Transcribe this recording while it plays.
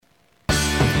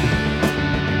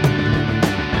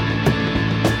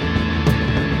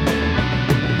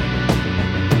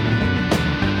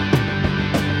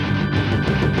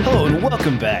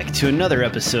Welcome back to another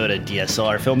episode of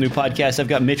DSLR Film New Podcast. I've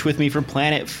got Mitch with me from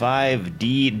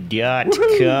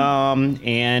Planet5D.com,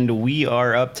 and we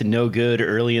are up to no good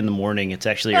early in the morning. It's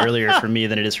actually earlier for me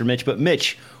than it is for Mitch. But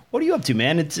Mitch, what are you up to,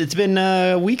 man? It's been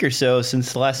a week or so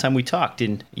since the last time we talked,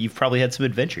 and you've probably had some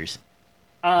adventures.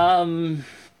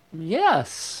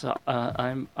 Yes,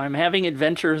 I'm having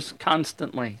adventures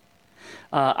constantly.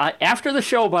 After the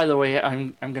show, by the way,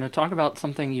 I'm going to talk about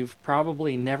something you've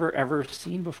probably never ever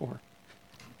seen before.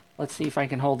 Let's see if I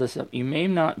can hold this up. You may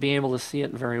not be able to see it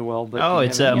very well, but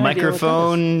it's a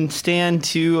microphone stand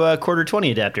to quarter 20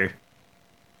 adapter,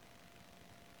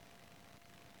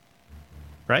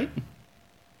 right?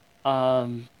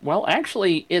 Well,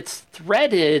 actually, it's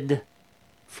threaded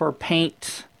for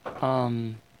paint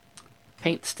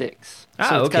sticks.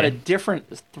 So it's got a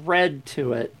different thread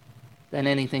to it than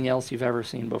anything else you've ever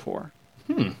seen before.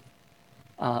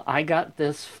 I got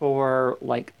this for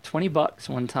like $20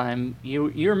 one time.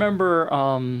 You remember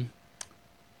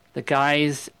the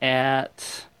guys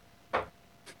at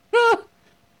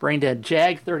Braindead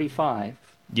Jag 35?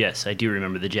 Yes, I do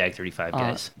remember the Jag 35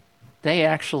 guys. They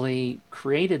actually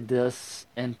created this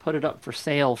and put it up for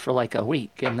sale for like a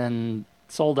week, and then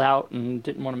sold out and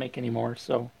didn't want to make any more.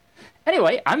 So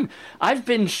anyway, I've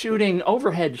been shooting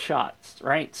overhead shots,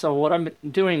 right? So what I'm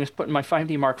doing is putting my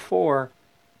 5D Mark IV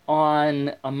on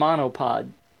a monopod.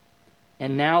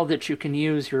 And now that you can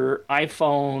use your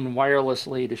iPhone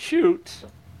wirelessly to shoot,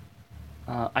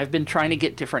 I've been trying to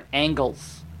get different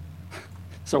angles.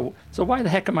 So why the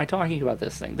heck am I talking about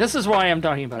this thing? This is why I'm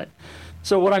talking about it.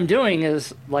 So what I'm doing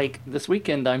is, like, this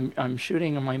weekend I'm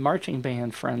shooting my marching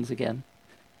band friends again.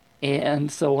 And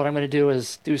so what I'm going to do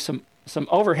is do some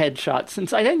overhead shots.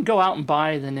 Since I didn't go out and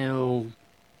buy the new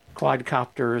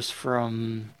quadcopters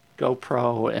from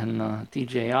GoPro and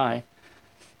DJI,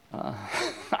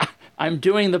 I'm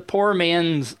doing the poor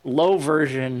man's low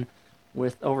version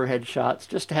with overhead shots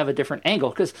just to have a different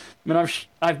angle. Because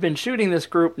I've been shooting this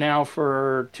group now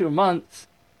for 2 months,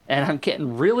 and I'm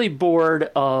getting really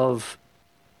bored of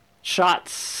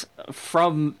shots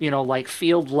from, like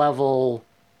field level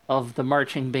of the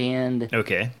marching band.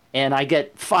 Okay. And I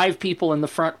get 5 people in the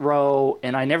front row,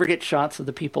 and I never get shots of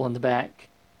the people in the back.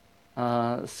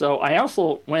 So I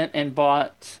also went and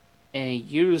bought a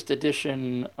used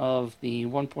edition of the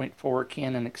 1.4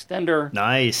 Canon extender.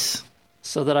 Nice.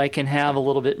 So that I can have a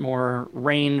little bit more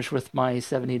range with my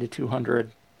 70 to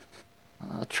 200.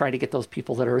 Try to get those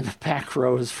people that are in the back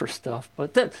rows for stuff.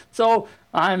 So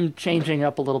I'm changing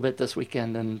up a little bit this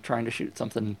weekend and trying to shoot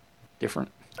something different.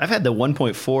 I've had the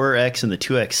 1.4X and the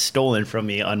 2X stolen from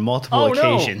me on multiple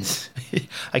occasions. No.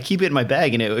 I keep it in my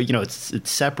bag, and it's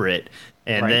separate.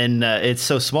 And then it's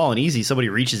so small and easy. Somebody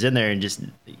reaches in there and just,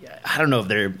 I don't know if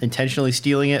they're intentionally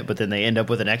stealing it, but then they end up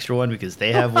with an extra one because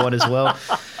they have one as well.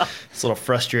 It's a little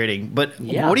frustrating. But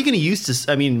What are you going to use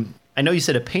to, I know you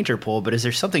said a painter pole, but is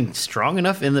there something strong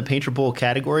enough in the painter pole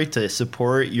category to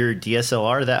support your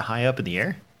DSLR that high up in the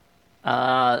air?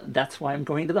 That's why I'm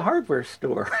going to the hardware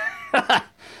store.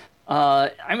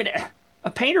 A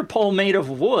painter pole made of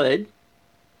wood.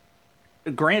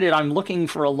 Granted, I'm looking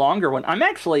for a longer one. I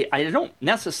don't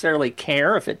necessarily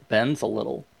care if it bends a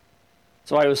little.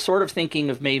 So I was sort of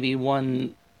thinking of maybe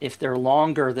one, if they're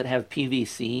longer, that have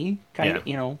PVC,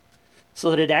 so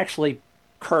that it actually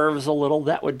curves a little.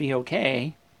 That would be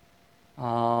okay.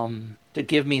 To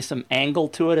give me some angle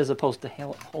to it as opposed to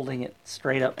holding it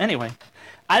straight up. Anyway,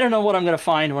 I don't know what I'm going to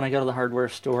find when I go to the hardware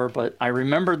store, but I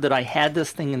remembered that I had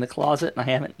this thing in the closet and I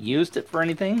haven't used it for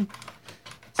anything.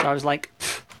 So I was like,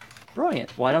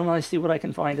 brilliant. Why don't I see what I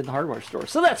can find in the hardware store?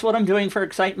 So that's what I'm doing for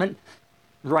excitement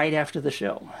right after the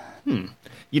show. One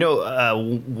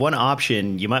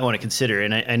option you might want to consider,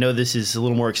 and I know this is a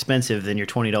little more expensive than your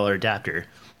 $20 adapter,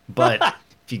 but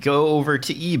if you go over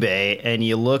to eBay and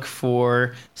you look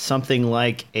for something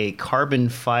like a carbon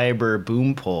fiber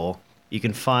boom pole, you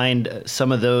can find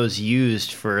some of those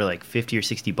used for like $50 or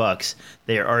 $60.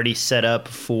 They are already set up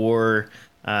for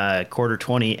quarter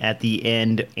 20 at the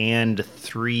end and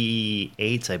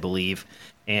 3/8, I believe.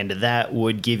 And that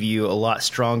would give you a lot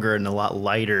stronger and a lot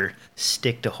lighter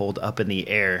stick to hold up in the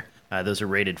air. Those are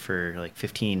rated for like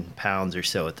 15 pounds or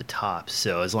so at the top.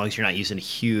 So as long as you're not using a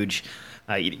huge...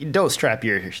 you don't strap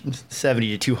your 70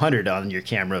 to 200 on your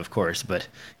camera, of course, but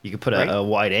you can put a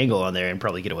wide angle on there and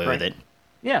probably get away with it.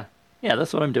 Yeah,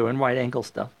 that's what I'm doing, wide angle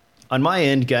stuff. On my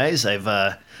end, guys,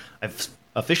 I've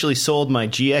officially sold my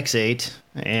GX8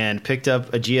 and picked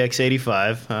up a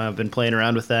GX85. I've been playing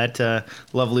around with that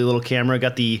lovely little camera.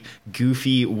 Got the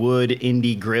goofy wood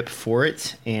indie grip for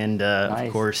it, and nice.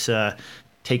 Of course,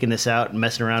 taking this out and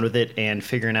messing around with it and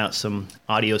figuring out some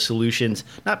audio solutions,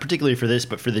 not particularly for this,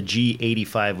 but for the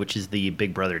G85, which is the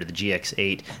big brother to the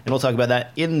GX8. And we'll talk about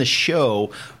that in the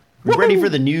show. We ready for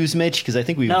the news, Mitch? Because I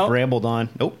think we've rambled on.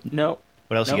 Nope. Nope.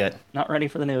 What else you got? Not ready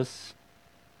for the news.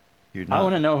 You're not. I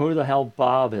want to know who the hell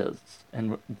Bob is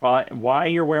and why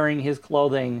you're wearing his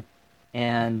clothing,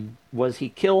 and was he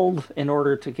killed in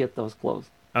order to get those clothes?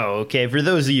 Oh, okay. For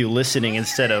those of you listening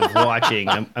instead of watching,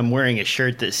 I'm wearing a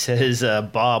shirt that says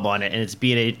Bob on it, and it's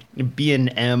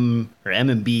B&M or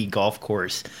M&B golf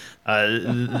course.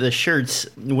 The shirts,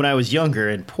 when I was younger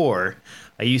and poor,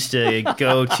 I used to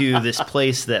go to this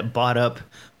place that bought up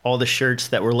all the shirts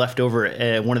that were left over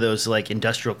at one of those like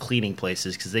industrial cleaning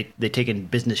places, because they take in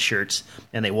business shirts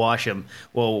and they wash them.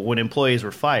 Well, when employees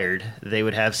were fired, they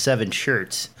would have 7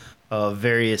 shirts of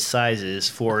various sizes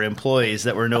for employees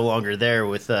that were no longer there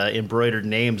with embroidered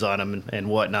names on them and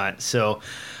whatnot. So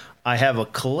I have a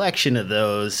collection of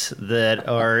those that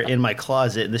are in my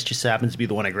closet, and this just happens to be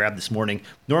the one I grabbed this morning.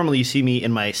 Normally you see me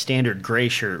in my standard gray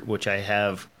shirt, which I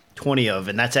have 20 of,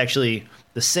 and that's actually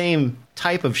the same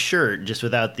type of shirt, just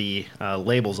without the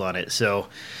labels on it. So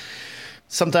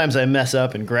sometimes I mess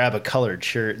up and grab a colored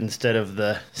shirt instead of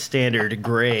the standard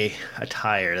gray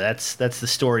attire. That's the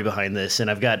story behind this.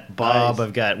 And I've got Bob, nice.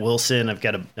 I've got Wilson, I've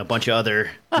got a bunch of other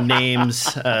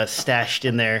names stashed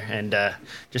in there, and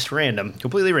just random,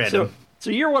 completely random. So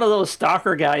you're one of those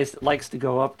stalker guys that likes to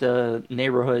go up to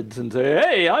neighborhoods and say,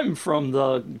 "Hey, I'm from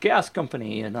the gas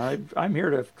company, and I'm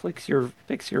here to fix your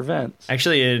vents."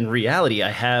 Actually, in reality, I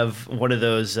have one of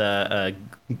those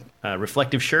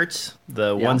reflective shirts,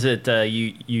 the ones that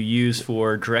you use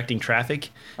for directing traffic.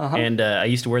 And I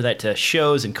used to wear that to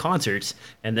shows and concerts,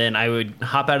 and then I would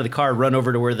hop out of the car, run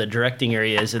over to where the directing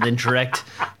area is, and then direct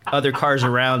other cars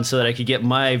around so that I could get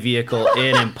my vehicle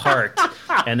in and parked,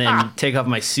 and then take off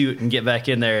my suit and get back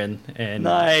in there and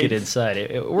nice. Get inside.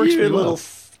 It works you pretty well. Little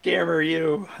scammer,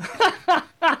 you.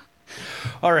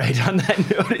 All right, on that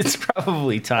note, it's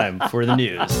probably time for the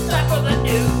news. Time for the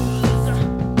news.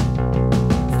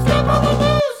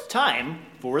 Time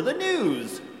for the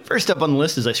news. First up on the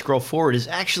list as I scroll forward is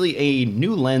actually a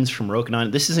new lens from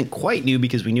Rokinon. This isn't quite new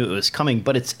because we knew it was coming,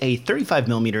 but it's a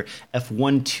 35mm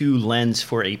f1.2 lens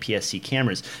for APS-C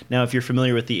cameras. Now, if you're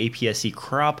familiar with the APS-C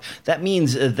crop, that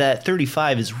means that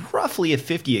 35 is roughly a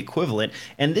 50 equivalent,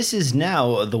 and this is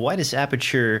now the widest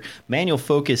aperture manual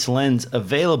focus lens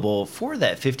available for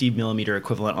that 50mm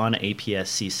equivalent on an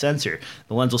APS-C sensor.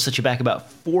 The lens will set you back about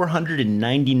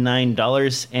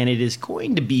 $499, and it is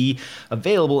going to be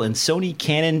available in Sony,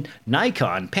 Canon,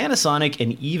 Nikon, Panasonic,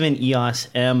 and even EOS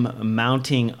M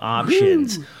mounting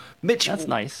options. Woo! Mitch, that's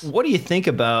nice. What do you think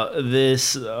about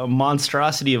this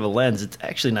monstrosity of a lens? It's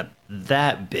actually not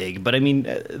that big, but I mean,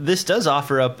 this does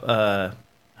offer up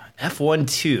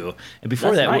f1.2. And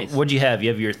before that, nice. What do you have? You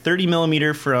have your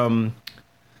 30mm from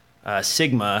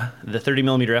Sigma, the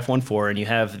 30mm f1.4, and you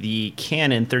have the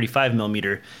Canon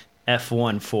 35mm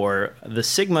f1.4. The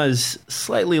Sigma is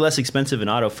slightly less expensive in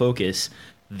autofocus.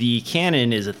 The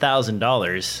Canon is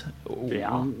 $1,000.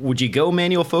 Yeah. Would you go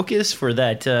manual focus for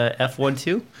that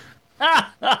f1.2?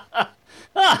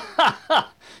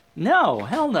 No,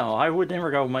 hell no. I would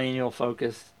never go manual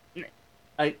focus.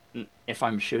 If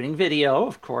I'm shooting video,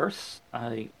 of course.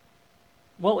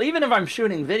 Well, even if I'm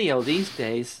shooting video these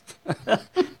days,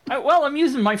 I'm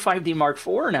using my 5D Mark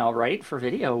IV now, right, for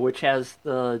video, which has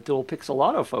the dual pixel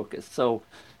autofocus. So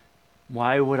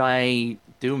why would I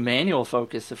do manual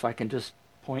focus if I can just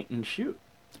point and shoot?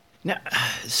 Now,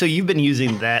 so you've been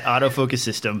using that autofocus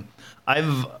system.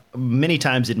 I've many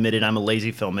times admitted I'm a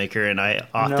lazy filmmaker, and I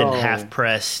often half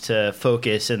press to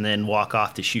focus and then walk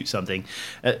off to shoot something.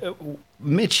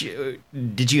 Mitch,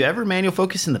 did you ever manual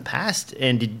focus in the past?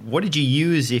 And what did you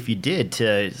use, if you did,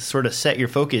 to sort of set your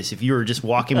focus if you were just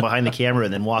walking behind the camera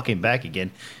and then walking back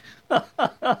again?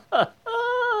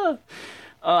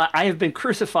 I have been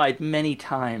crucified many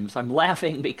times. I'm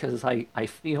laughing because I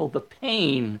feel the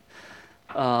pain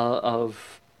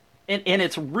of... And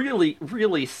it's really,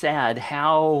 really sad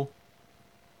how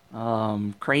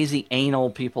crazy anal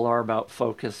people are about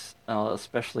focus,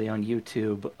 especially on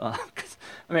YouTube. 'Cause,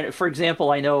 I mean, for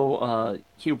example, I know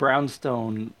Hugh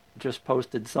Brownstone just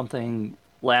posted something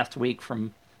last week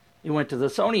from... He went to the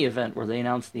Sony event where they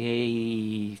announced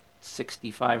the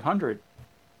A6500.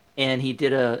 And he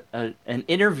did an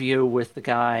interview with the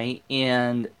guy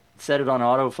and set it on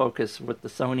autofocus with the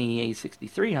Sony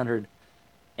A6300,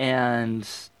 and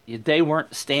they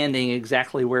weren't standing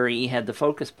exactly where he had the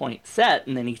focus point set,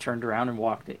 and then he turned around and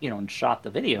walked it, and shot the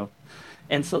video.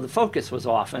 And so the focus was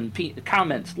off, and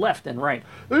comments left and right.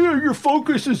 Hey, your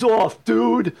focus is off,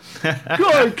 dude.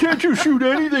 God, can't you shoot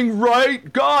anything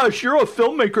right? Gosh, you're a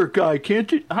filmmaker guy,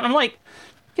 can't you? And I'm like,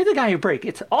 give the guy a break.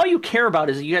 It's all you care about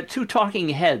is you got two talking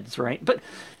heads, right? But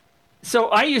so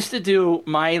I used to do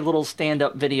my little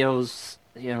stand-up videos,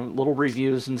 little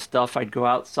reviews and stuff. I'd go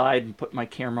outside and put my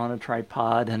camera on a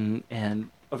tripod and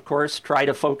of course, try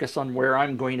to focus on where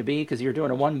I'm going to be because you're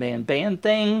doing a one-man band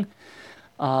thing.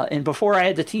 And before I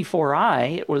had the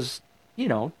T4i, it was,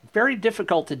 very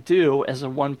difficult to do as a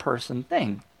one-person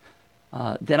thing.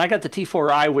 Then I got the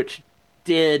T4i, which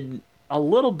did a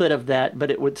little bit of that, but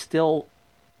it wasn't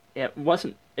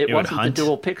the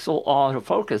dual pixel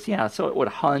autofocus. Yeah, so it would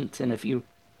hunt, and if you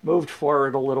moved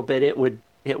forward a little bit, it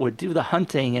would do the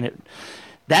hunting, and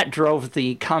that drove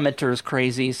the commenters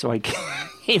crazy, so I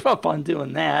gave up on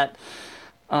doing that.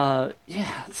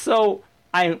 So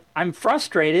I'm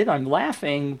frustrated. I'm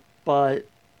laughing, but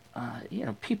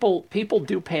people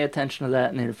do pay attention to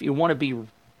that, and if you want to be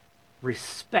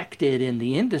respected in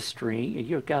the industry,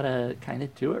 you've got to kind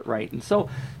of do it right. And so,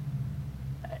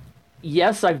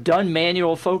 yes, I've done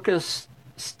manual focus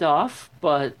stuff,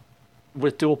 but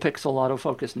with dual pixel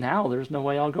autofocus now, there's no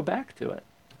way I'll go back to it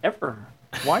ever.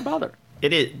 Why bother?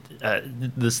 It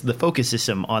is the focus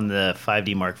system on the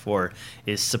 5D Mark IV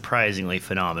is surprisingly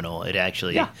phenomenal. It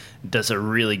actually does a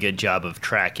really good job of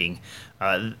tracking.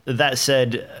 That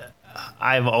said,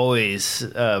 I've always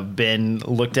been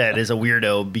looked at as a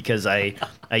weirdo because I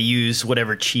use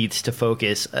whatever cheats to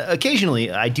focus. Occasionally,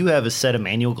 I do have a set of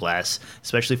manual glass,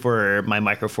 especially for my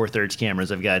Micro Four Thirds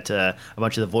cameras. I've got a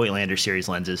bunch of the Voigtlander series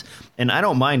lenses, and I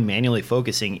don't mind manually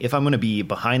focusing if I'm going to be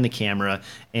behind the camera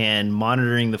and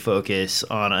monitoring the focus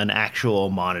on an actual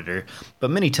monitor.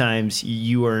 But many times,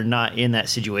 you are not in that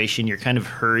situation. You're kind of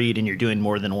hurried, and you're doing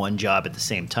more than one job at the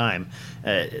same time.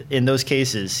 In those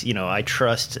cases, I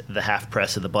trust the half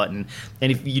press of the button.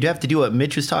 And if you'd have to do what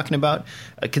Mitch was talking about,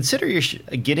 consider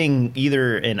getting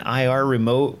either an IR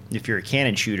remote if you're a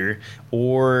Canon shooter,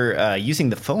 or using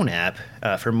the phone app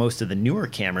for most of the newer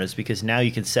cameras, because now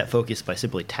you can set focus by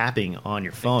simply tapping on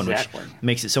your phone, which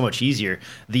makes it so much easier.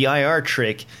 The IR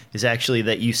trick is actually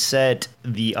that you set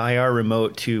the IR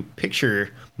remote to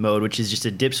picture mode, which is just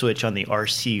a dip switch on the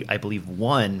RC, I believe,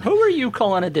 1. Who are you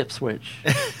calling a dip switch?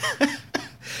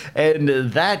 And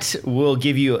that will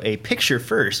give you a picture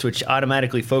first, which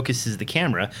automatically focuses the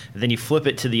camera. Then you flip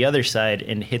it to the other side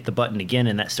and hit the button again,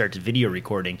 and that starts video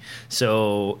recording.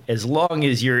 So as long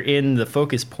as you're in the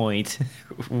focus point,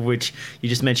 which you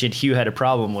just mentioned Hugh had a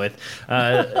problem with,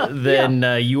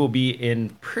 then you will be in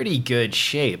pretty good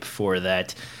shape for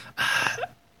that.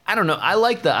 I don't know. I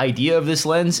like the idea of this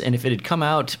lens, and if it had come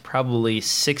out probably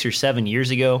 6 or 7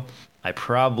 years ago, I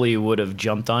probably would have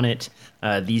jumped on it.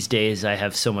 These days, I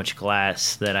have so much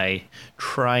glass that I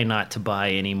try not to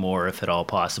buy anymore if at all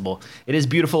possible. It is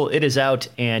beautiful. It is out,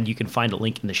 and you can find a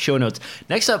link in the show notes.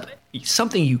 Next up,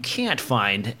 something you can't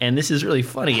find, and this is really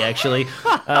funny, actually.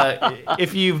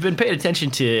 If you've been paying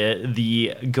attention to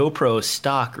the GoPro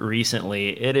stock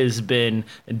recently, it has been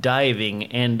diving,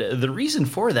 and the reason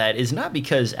for that is not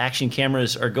because action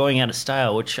cameras are going out of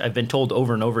style, which I've been told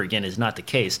over and over again is not the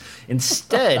case.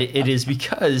 Instead, it is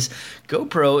because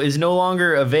GoPro is no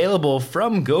longer available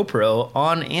from GoPro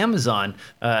on Amazon.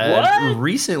 What?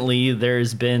 Recently,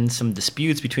 there's been some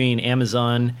disputes between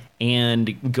Amazon and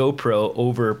GoPro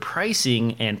over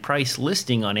pricing and price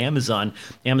listing on Amazon.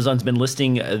 Amazon's been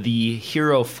listing the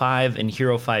Hero 5 and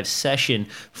Hero 5 Session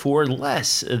for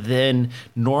less than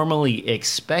normally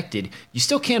expected. You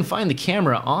still can find the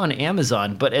camera on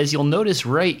Amazon, but as you'll notice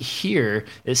right here,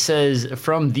 it says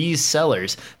from these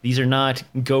sellers. These are not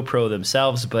GoPro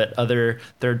themselves, but other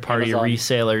third-party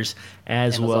resellers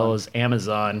as well as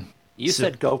Amazon. You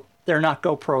said they're not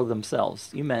GoPro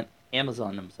themselves. You meant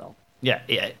Amazon themselves. Yeah,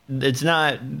 it's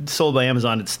not sold by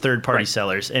Amazon. It's third-party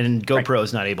sellers, and GoPro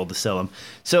is not able to sell them.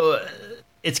 So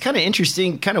it's kind of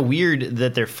interesting, kind of weird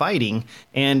that they're fighting,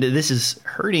 and this is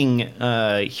hurting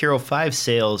Hero 5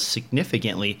 sales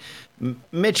significantly.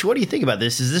 Mitch, what do you think about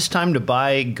this? Is this time to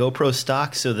buy GoPro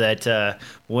stock so that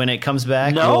when it comes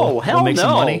back, we'll make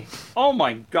some money? Oh,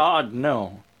 my God,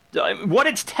 no. What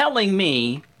it's telling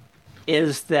me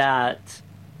is that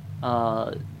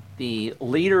the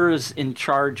leaders in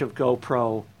charge of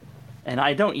GoPro, and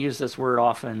I don't use this word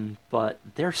often, but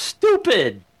they're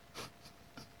stupid.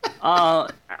 I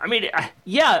mean,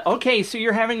 yeah, okay, so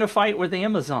you're having a fight with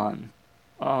Amazon.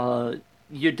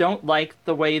 You don't like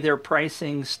the way they're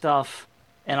pricing stuff,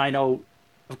 and I know,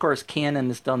 of course, Canon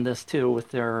has done this too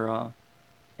with their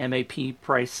MAP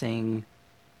pricing,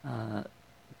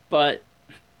 but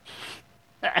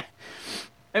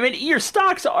I mean, your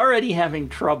stock's already having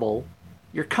trouble.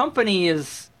 Your company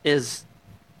is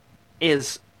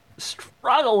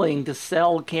struggling to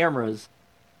sell cameras,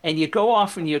 and you go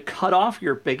off and you cut off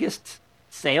your biggest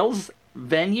sales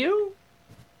venue.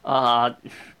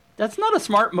 That's not a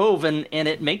smart move, and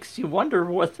it makes you wonder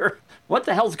what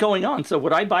the hell's going on. So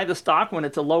would I buy the stock when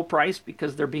it's a low price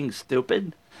because they're being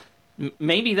stupid?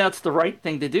 Maybe that's the right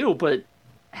thing to do, but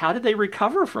how did they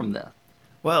recover from this?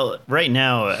 Well, right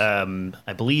now,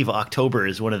 I believe October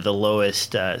is one of the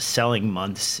lowest selling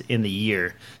months in the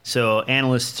year. So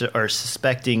analysts are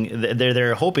suspecting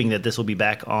they're hoping that this will be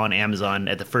back on Amazon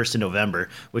at the 1st of November,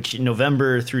 which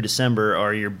November through December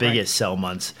are your biggest sell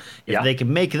months. If they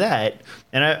can make that,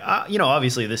 and I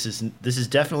obviously this is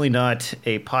definitely not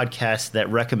a podcast that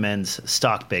recommends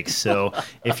stock picks. So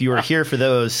if you are here for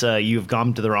those, you've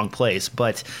gone to the wrong place.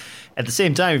 But at the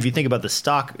same time, if you think about the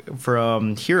stock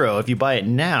from Hero, if you buy it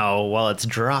now, while it's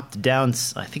dropped down,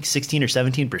 I think 16 or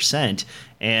 17%,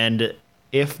 and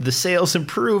if the sales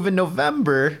improve in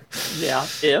November,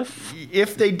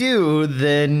 if they do,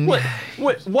 then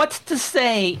what's to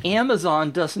say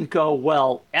Amazon doesn't go,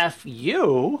 well, F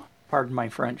you, pardon my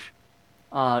French,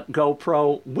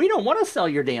 GoPro, we don't want to sell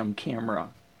your damn camera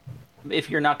if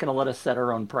you're not going to let us set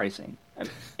our own pricing.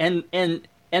 And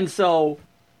so,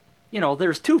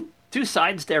 there's two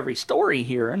sides to every story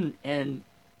here, and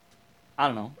I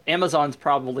don't know. Amazon's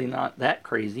probably not that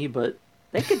crazy, but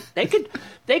they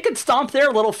could stomp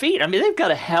their little feet. I mean, they've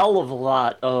got a hell of a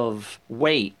lot of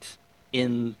weight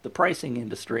in the pricing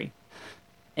industry,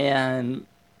 and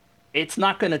it's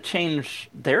not going to change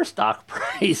their stock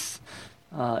price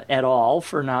at all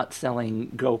for not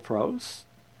selling GoPros,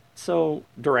 so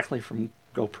directly from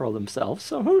GoPro themselves.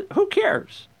 So who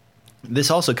cares?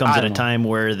 This also comes at a time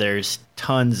where there's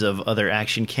tons of other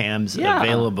action cams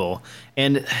available.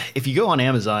 And if you go on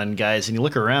Amazon, guys, and you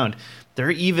look around, there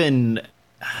are even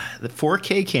the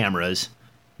 4K cameras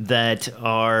that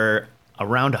are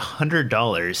around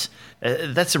 $100.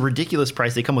 That's a ridiculous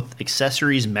price. They come with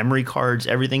accessories, memory cards,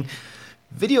 everything.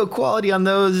 Video quality on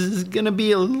those is going to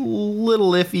be a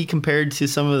little iffy compared to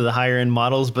some of the higher end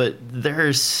models, but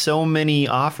there's so many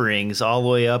offerings all the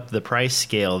way up the price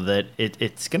scale that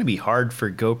it's going to be hard for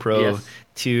GoPro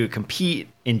to compete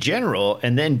in general.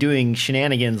 And then doing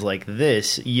shenanigans like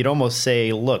this, you'd almost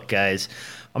say, look, guys,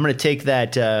 I'm going to take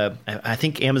that. I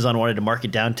think Amazon wanted to mark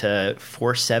it down to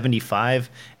 $475,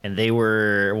 and they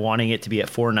were wanting it to be at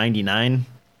 $499.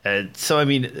 So, I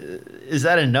mean, is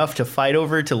that enough to fight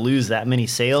over to lose that many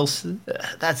sales?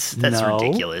 That's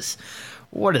ridiculous.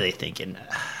 What are they thinking?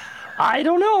 I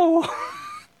don't know.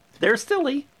 They're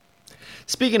silly.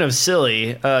 Speaking of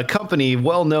silly, a company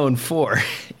well known for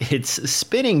its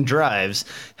spinning drives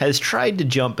has tried to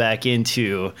jump back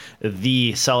into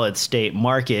the solid state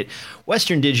market.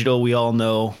 Western Digital, we all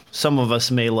know, some of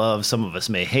us may love, some of us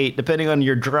may hate, depending on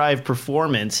your drive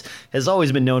performance, has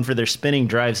always been known for their spinning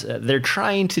drives. They're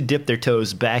trying to dip their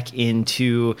toes back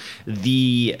into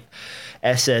the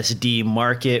SSD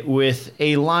market with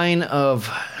a line of,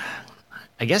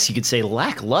 I guess you could say,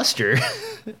 lackluster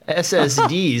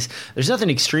SSDs. There's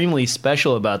nothing extremely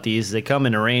special about these. They come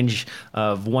in a range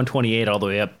of 128 all the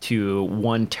way up to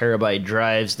 1 terabyte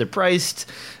drives. They're priced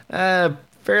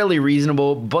fairly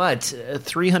reasonable, but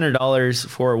 $300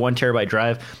 for a 1 terabyte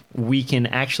drive. We can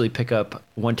actually pick up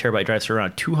 1 terabyte drives for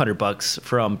around $200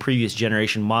 from previous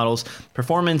generation models.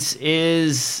 Performance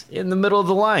is in the middle of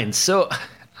the line. So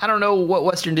I don't know what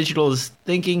Western Digital is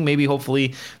thinking. Maybe,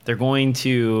 hopefully, they're going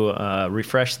to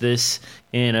refresh this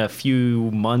in a few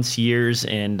months, years,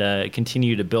 and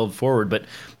continue to build forward. But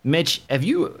Mitch, did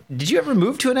you ever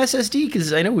move to an SSD?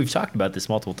 Because I know we've talked about this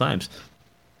multiple times.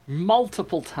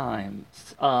 Multiple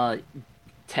times.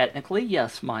 Technically,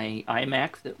 yes. My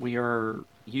iMac that we are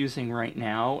using right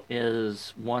now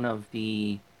is one of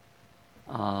the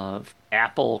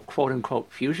Apple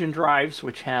quote-unquote fusion drives,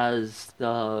 which has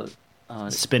the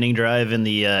spinning drive and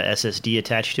the SSD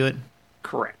attached to it?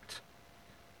 Correct.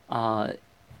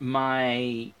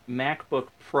 My MacBook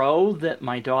Pro that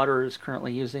my daughter is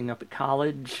currently using up at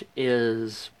college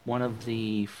is one of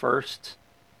the first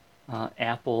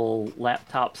Apple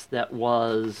laptops that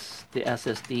was the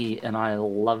SSD, and I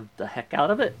loved the heck out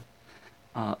of it.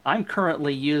 I'm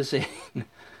currently using...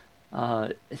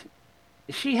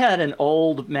 she had an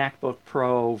old MacBook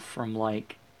Pro from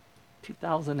like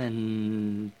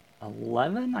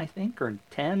 2011, I think, or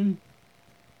 10.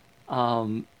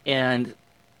 And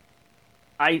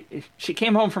she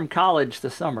came home from college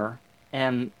this summer,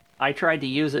 and I tried to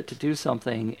use it to do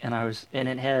something, and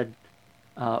it had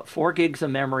 4 gigs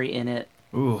of memory in it.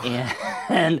 Ooh.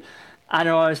 And I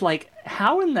know, I was like,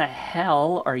 how in the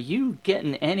hell are you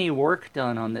getting any work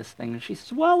done on this thing? And she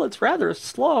says, well, it's rather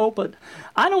slow, but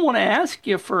I don't want to ask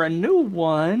you for a new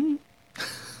one.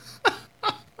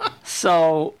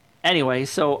 So anyway,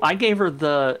 so I gave her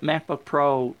the MacBook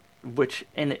Pro, which,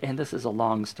 and this is a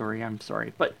long story, I'm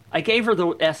sorry, but I gave her the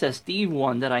SSD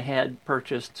one that I had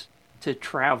purchased to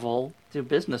travel, to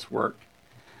business work.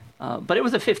 But it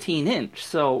was a 15-inch,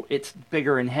 so it's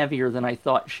bigger and heavier than I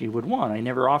thought she would want. I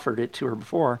never offered it to her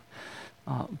before.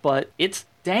 But it's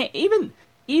even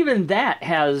that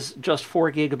has just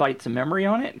 4 gigabytes of memory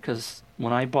on it, because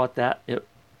when I bought that,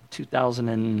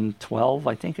 2012,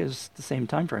 I think, is the same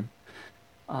time frame.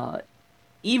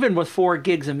 Even with 4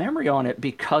 gigs of memory on it,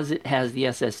 because it has the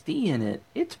SSD in it,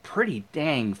 it's pretty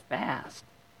dang fast.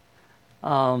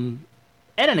 And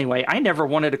anyway, I never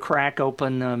wanted to crack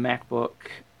open a MacBook.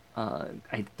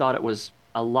 I thought it was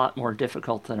a lot more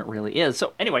difficult than it really is.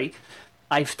 So anyway,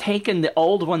 I've taken the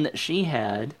old one that she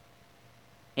had,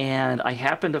 and I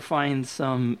happened to find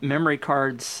some memory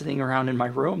cards sitting around in my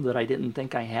room that I didn't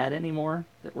think I had anymore,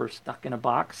 that were stuck in a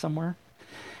box somewhere.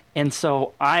 And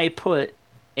so I put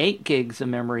 8 gigs of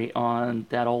memory on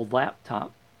that old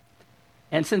laptop.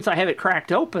 And since I have it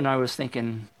cracked open, I was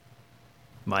thinking,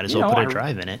 might as well put a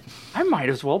drive in it. I might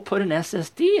as well put an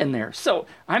SSD in there. So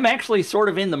I'm actually sort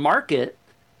of in the market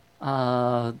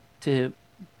to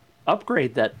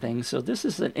upgrade that thing. So this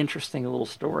is an interesting little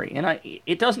story. And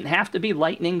it doesn't have to be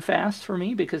lightning fast for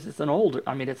me, because it's an older,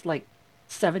 I mean, it's like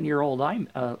 7-year-old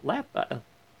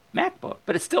MacBook,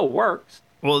 but it still works.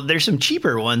 Well, there's some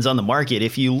cheaper ones on the market.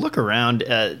 If you look around,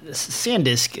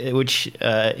 SanDisk, which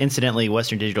incidentally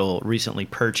Western Digital recently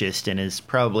purchased and is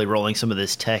probably rolling some of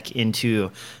this tech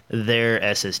into their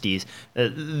SSDs.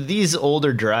 These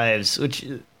older drives, which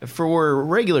for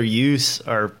regular use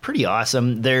are pretty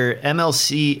awesome. They're their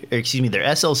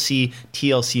SLC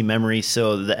TLC memory.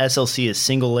 So the SLC is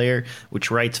single layer, which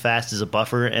writes fast as a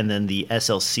buffer, and then the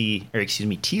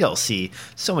TLC,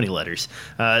 so many letters.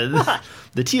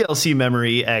 The TLC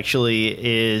memory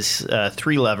actually is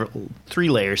 3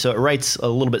 layers, so it writes a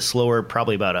little bit slower,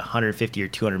 probably about 150 or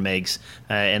 200 megs,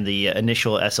 and the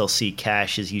initial SLC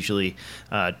cache is usually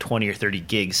 20 or 30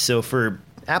 gigs. So for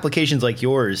applications like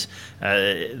yours,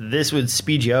 this would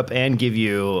speed you up and give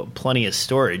you plenty of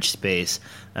storage space.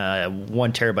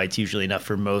 1 terabyte's usually enough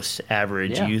for most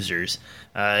average users.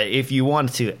 If you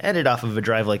want to edit off of a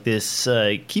drive like this,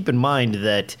 keep in mind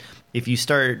that if you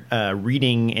start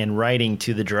reading and writing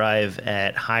to the drive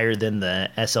at higher than the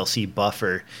SLC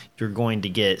buffer, you're going to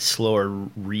get slower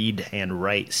read and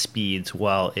write speeds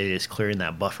while it is clearing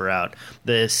that buffer out.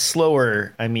 The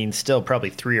slower, I mean, still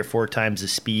probably 3 or 4 times the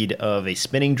speed of a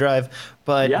spinning drive,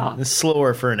 but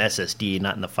slower for an SSD,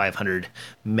 not in the 500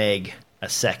 meg a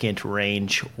second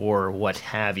range or what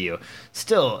have you.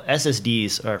 Still,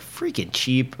 SSDs are freaking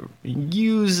cheap.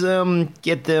 Use them,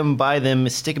 get them, buy them,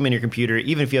 stick them in your computer.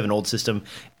 Even if you have an old system,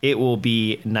 it will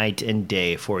be night and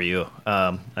day for you.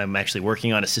 I'm actually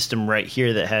working on a system right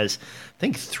here that has, I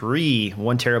think, 3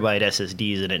 1 terabyte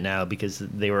SSDs in it now because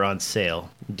they were on sale.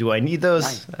 Do I need those?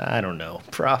 Nice. I don't know.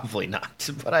 Probably not,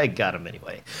 but I got them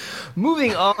anyway.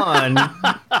 Moving on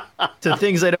to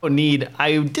things I don't need.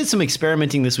 I did some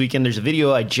experimenting this weekend. There's a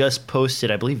video I just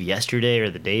posted, I believe yesterday or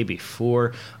the day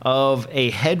before, of a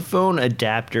headphone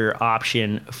adapter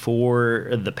option for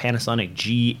the Panasonic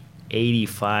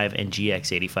G85 and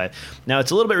GX85. Now,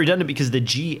 it's a little bit redundant because the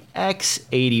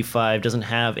GX85 doesn't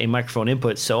have a microphone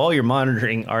input, so all you're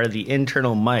monitoring are the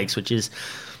internal mics, which is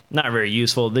not very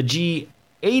useful. The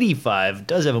G85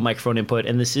 does have a microphone input,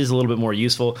 and this is a little bit more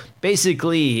useful.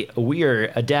 Basically, we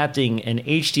are adapting an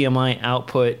HDMI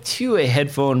output to a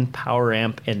headphone power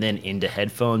amp and then into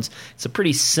headphones. It's a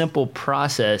pretty simple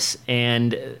process,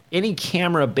 and any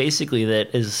camera basically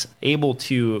that is able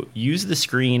to use the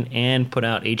screen and put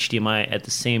out HDMI at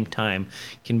the same time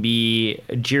can be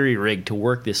jerry-rigged to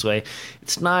work this way.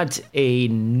 It's not a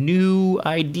new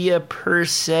idea per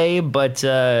se, but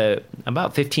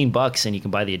about $15, and you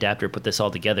can buy the adapter, put this all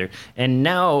together. And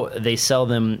now they sell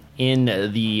them in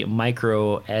the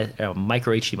micro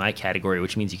HDMI category,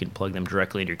 which means you can plug them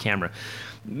directly into your camera.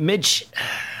 Mitch,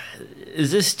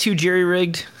 is this too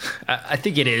jerry-rigged? I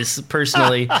think it is,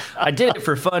 personally. I did it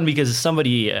for fun because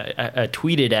somebody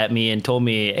tweeted at me and told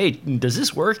me, hey, does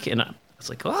this work? And I was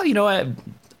like, well, you know,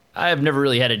 I've never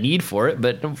really had a need for it,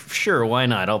 but sure, why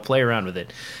not? I'll play around with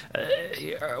it.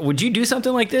 Would you do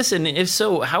something like this? And if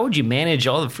so, how would you manage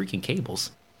all the freaking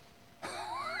cables?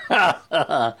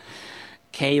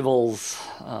 Cables.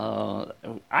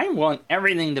 I want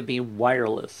everything to be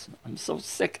wireless. I'm so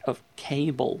sick of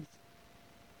cables.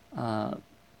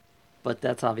 But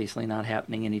that's obviously not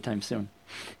happening anytime soon.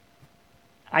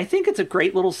 I think it's a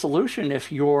great little solution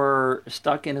if you're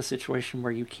stuck in a situation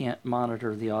where you can't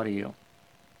monitor the audio.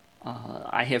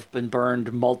 I have been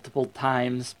burned multiple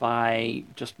times by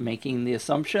just making the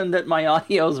assumption that my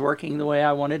audio is working the way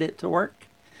I wanted it to work.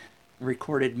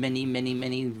 Recorded many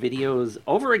videos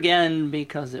over again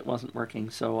because it wasn't working.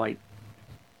 So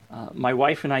my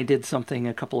wife and I did something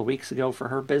a couple of weeks ago for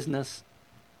her business,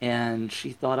 and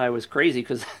she thought I was crazy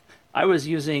because I was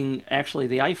using actually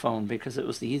the iPhone because it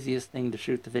was the easiest thing to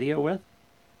shoot the video with.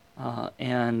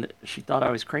 And she thought I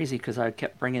was crazy because I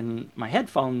kept bringing my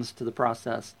headphones to the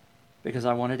process because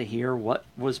I wanted to hear what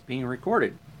was being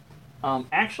recorded.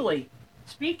 Actually,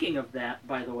 speaking of that,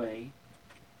 by the way,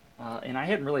 and I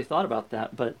hadn't really thought about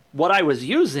that, but what I was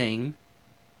using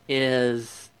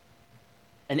is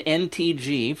an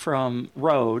NTG from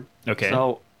Rode. Okay.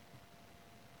 So,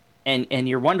 and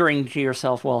you're wondering to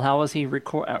yourself, well, how was he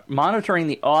monitoring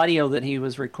the audio that he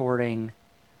was recording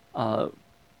with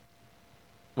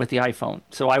the iPhone?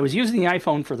 So I was using the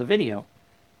iPhone for the video.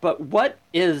 But what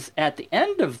is at the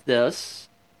end of this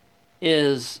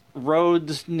is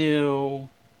Rode's new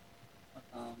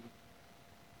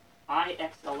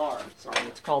iXLR. Sorry,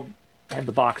 it's called, I have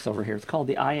the box over here. It's called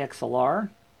the iXLR.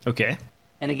 Okay.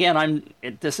 And again,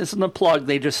 this isn't a plug.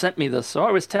 They just sent me this, so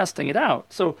I was testing it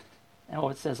out. So,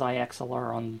 it says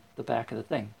iXLR on the back of the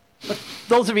thing. But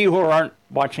those of you who aren't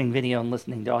watching video and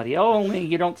listening to audio only,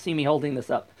 you don't see me holding this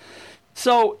up.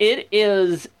 So it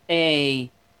is a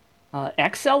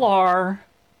XLR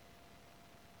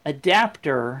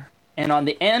adapter, and on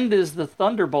the end is the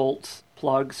Thunderbolt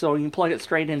plug, so you can plug it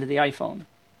straight into the iPhone.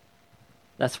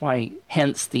 That's why,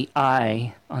 hence the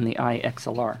I on the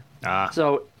iXLR.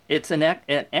 So it's an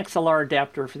XLR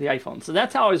adapter for the iPhone. So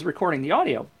that's how I was recording the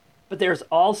audio. But there's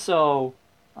also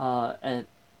a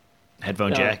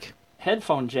headphone jack.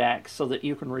 Headphone jack, so that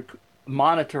you can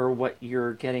monitor what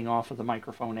you're getting off of the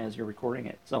microphone as you're recording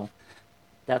it. So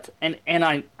that's and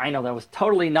I know that was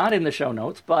totally not in the show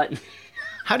notes, but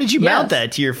how did you mount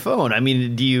that to your phone? I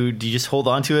mean, do you just hold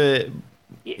on to it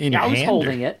in your hand? I was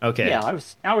holding it. Okay. Yeah,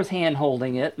 I was hand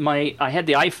holding it. I had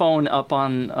the iPhone up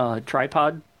on a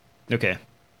tripod. Okay.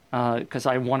 Because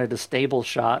I wanted a stable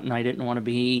shot and I didn't want to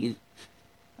be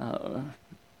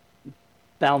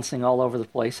bouncing all over the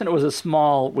place. And it was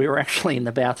we were actually in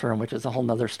the bathroom, which is a whole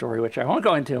nother story, which I won't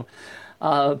go into.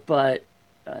 But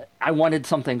I wanted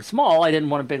something small. I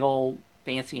didn't want a big old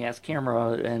fancy ass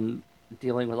camera and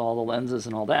dealing with all the lenses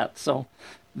and all that. So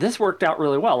this worked out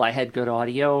really well. I had good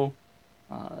audio,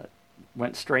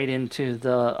 went straight into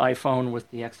the iPhone with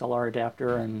the XLR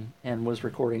adapter and was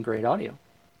recording great audio.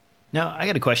 Now, I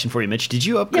got a question for you, Mitch. Did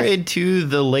you upgrade to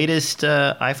the latest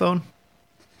iPhone?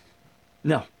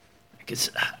 No.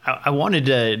 Because I wanted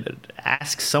to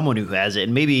ask someone who has it,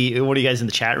 and maybe one of you guys in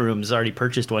the chat room has already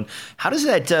purchased one. How does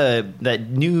that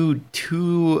new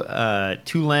two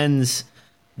lens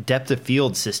depth of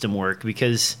field system work?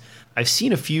 Because I've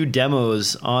seen a few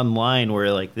demos online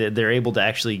where like they're able to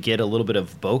actually get a little bit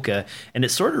of bokeh, and it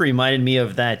sort of reminded me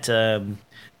of that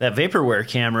vaporware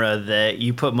camera that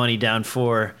you put money down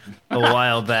for a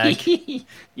while back.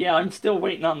 Yeah, I'm still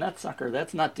waiting on that sucker.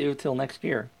 That's not due till next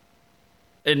year.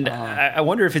 And I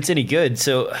wonder if it's any good.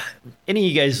 So any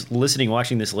of you guys listening,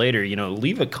 watching this later,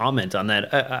 leave a comment on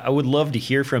that. I would love to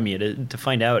hear from you to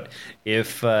find out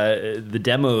if the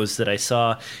demos that I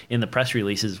saw in the press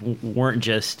releases weren't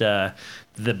just the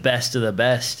best of the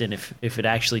best, and if it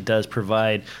actually does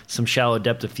provide some shallow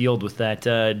depth of field with that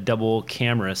double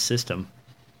camera system.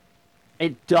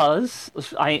 It does.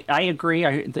 I agree.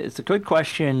 It's a good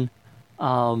question.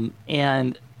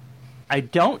 And I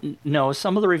don't know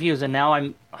some of the reviews, and now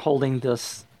I'm holding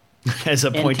this as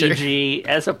a pointer. NTG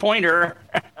as a pointer.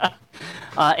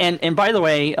 And by the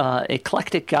way,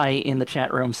 eclectic guy in the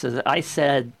chat room says that I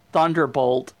said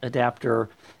Thunderbolt adapter.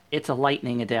 It's a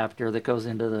lightning adapter that goes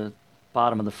into the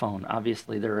bottom of the phone.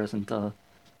 Obviously, there isn't a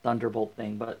Thunderbolt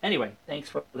thing, but anyway, thanks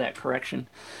for that correction.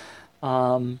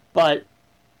 But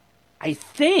I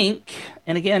think,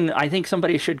 and again, I think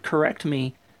somebody should correct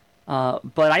me.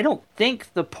 But I don't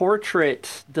think the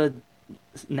portrait, the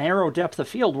narrow depth of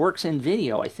field works in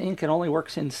video. I think it only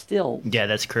works in still. Yeah,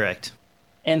 that's correct.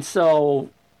 And so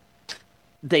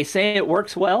they say it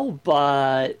works well,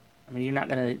 but I mean, you're not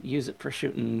going to use it for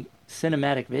shooting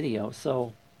cinematic video.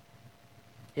 So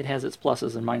it has its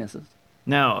pluses and minuses.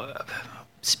 Now,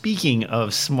 speaking of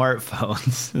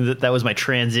smartphones, that was my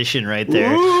transition right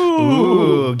there.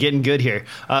 Ooh, getting good here.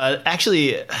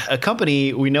 Actually, a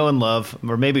company we know and love,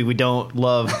 or maybe we don't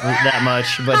love that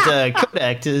much, but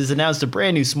Kodak has announced a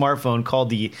brand new smartphone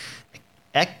called the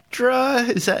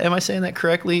Ektra. Am I saying that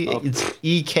correctly? Oh. It's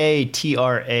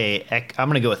EKTRA. I'm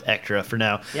going to go with Ektra for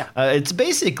now. Yeah. It's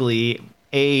basically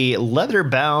a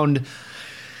leather-bound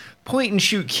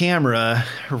point-and-shoot camera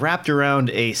wrapped around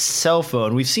a cell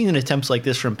phone. We've seen attempts like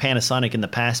this from Panasonic in the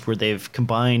past where they've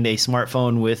combined a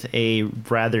smartphone with a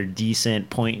rather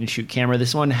decent point-and-shoot camera.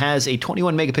 This one has a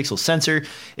 21-megapixel sensor.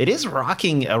 It is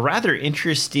rocking a rather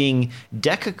interesting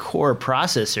deca-core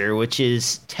processor, which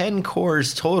is 10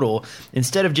 cores total.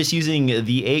 Instead of just using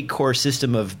the 8-core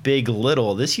system of big,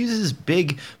 little, this uses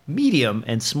big, medium,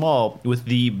 and small, with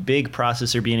the big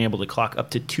processor being able to clock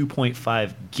up to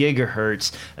 2.5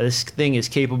 gigahertz. This thing is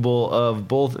capable of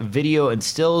both video and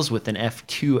stills with an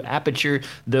f2 aperture,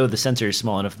 though the sensor is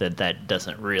small enough that that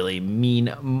doesn't really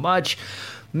mean much.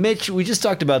 Mitch, we just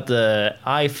talked about the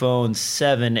iPhone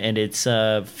 7 and its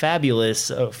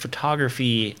fabulous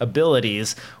photography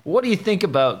abilities. What do you think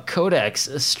about Kodak's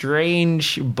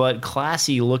strange but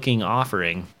classy-looking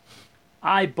offering?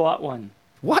 I bought one.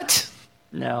 What?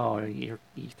 No, you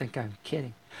think I'm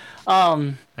kidding.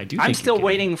 I do. I'm still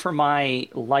waiting for my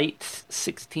Light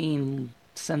 16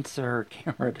 sensor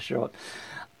camera to show up.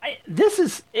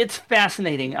 It's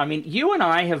fascinating. I mean, you and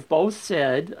I have both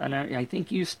said, and I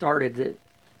think you started it,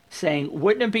 saying,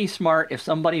 wouldn't it be smart if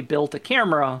somebody built a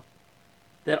camera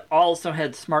that also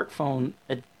had smartphone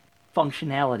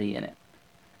functionality in it?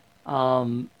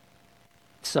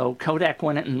 So Kodak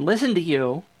went and listened to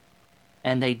you,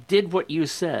 and they did what you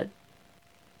said.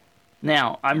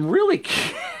 Now, I'm really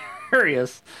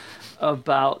curious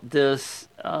about this.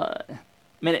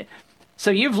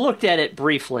 So you've looked at it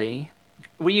briefly.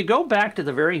 Will you go back to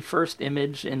the very first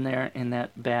image in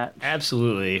that batch?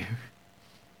 Absolutely.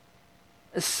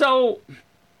 So,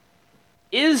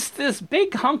 is this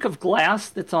big hunk of glass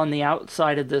that's on the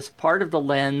outside of this part of the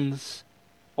lens,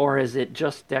 or is it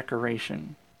just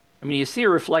decoration? I mean, you see a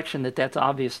reflection that's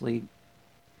obviously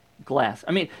glass.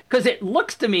 I mean, because it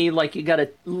looks to me like you got a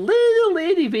little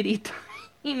itty bitty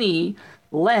tiny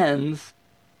lens,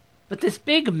 but this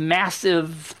big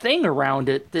massive thing around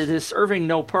it that is serving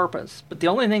no purpose. But the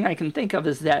only thing I can think of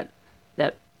is that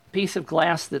piece of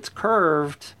glass that's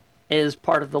curved is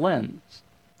part of the lens.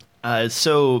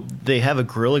 So they have a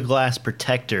Gorilla Glass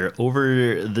protector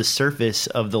over the surface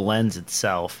of the lens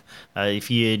itself. If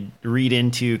you read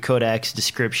into Kodak's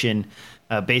description,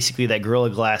 basically that Gorilla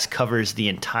Glass covers the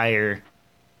entire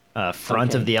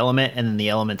front of the element, and then the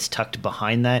element's tucked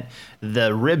behind that.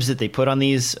 The ribs that they put on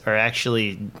these are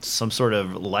actually some sort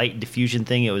of light diffusion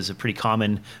thing. It was a pretty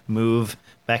common move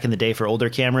back in the day for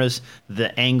older cameras.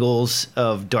 The angles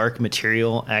of dark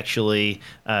material actually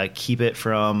keep it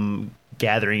from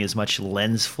gathering as much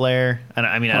lens flare. I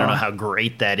don't know how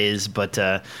great that is, but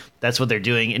that's what they're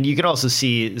doing. And you can also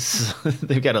see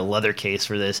they've got a leather case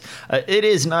for this. It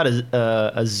is not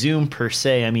a zoom per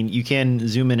se. I mean, you can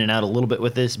zoom in and out a little bit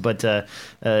with this, but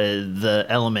the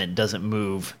element doesn't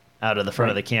move out of the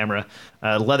front of the camera.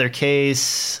 Leather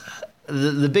case.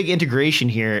 The big integration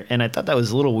here, and I thought that was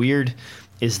a little weird,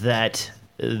 is that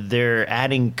they're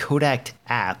adding Kodak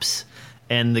apps.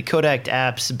 And the Kodak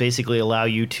apps basically allow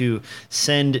you to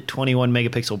send 21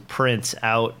 megapixel prints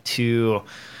out to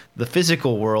the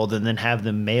physical world and then have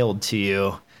them mailed to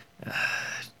you.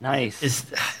 Nice.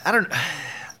 I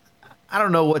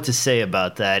don't know what to say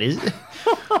about that.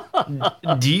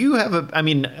 Do you have I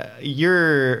mean,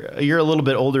 you're a little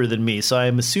bit older than me, so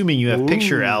I'm assuming you have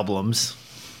picture albums.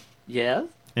 Yeah.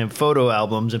 And photo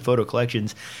albums and photo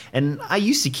collections. And I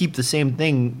used to keep the same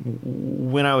thing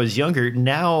when I was younger.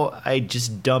 Now I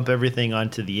just dump everything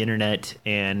onto the internet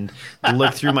and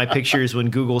look through my pictures when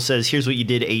Google says, here's what you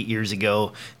did 8 years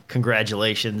ago.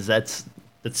 Congratulations. That's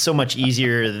so much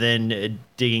easier than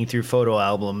digging through photo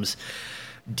albums.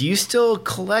 Do you still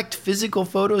collect physical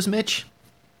photos, Mitch?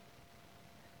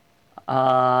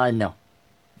 No.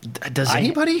 Does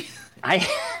anybody? I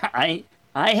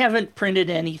haven't printed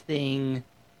anything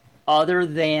other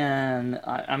than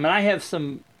I have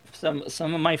some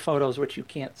of my photos which you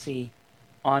can't see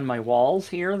on my walls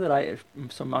here that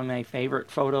some of my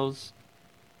favorite photos,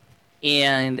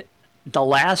 and the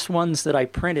last ones that I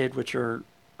printed, which are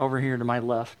over here to my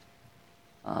left,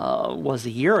 was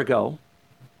a year ago,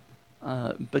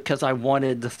 because I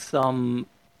wanted some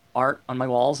art on my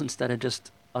walls instead of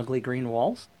just ugly green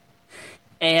walls.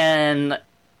 And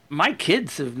my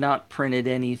kids have not printed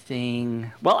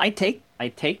anything. Well, I take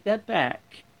that back.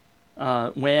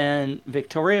 When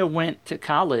Victoria went to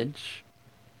college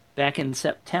back in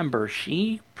September,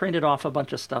 she printed off a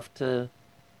bunch of stuff to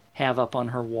have up on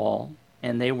her wall.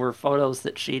 And they were photos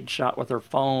that she'd shot with her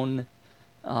phone,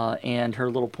 and her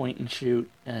little point and shoot,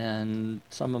 and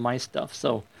some of my stuff.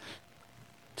 So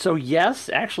So yes,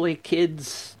 actually,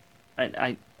 kids,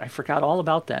 I forgot all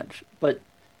about that. But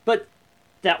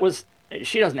that was,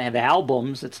 she doesn't have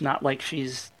albums. It's not like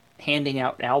she's handing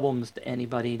out albums to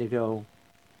anybody to go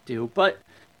do. But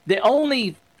the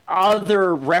only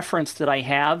other reference that I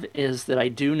have is that I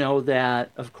do know that,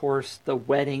 of course, the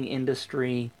wedding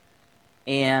industry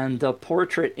and the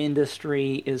portrait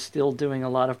industry is still doing a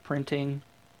lot of printing,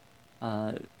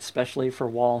 especially for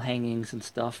wall hangings and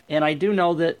stuff. And I do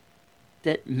know that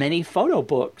many photo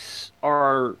books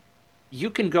are, you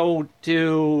can go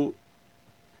to,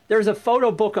 there's a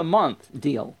photo book a month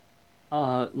deal,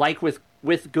 like with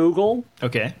Google.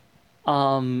 Okay.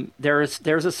 There's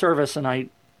a service, and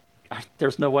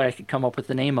there's no way I could come up with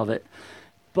the name of it,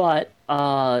 but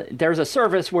there's a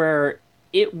service where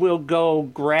it will go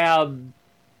grab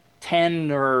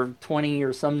 10 or 20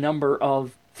 or some number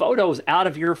of photos out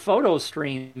of your photo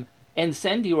stream and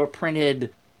send you a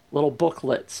printed little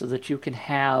booklet so that you can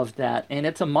have that. And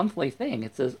it's a monthly thing.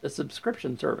 It's a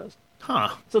subscription service.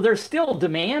 Huh. So there's still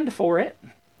demand for it.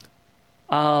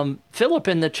 Philip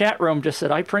in the chat room just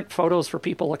said, I print photos for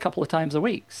people a couple of times a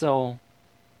week. So,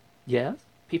 yes,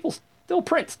 people still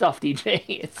print stuff,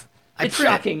 DJ. It's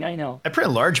shocking, I know. I print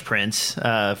large prints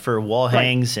for wall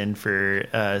hangs and for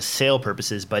sale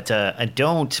purposes, but I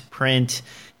don't print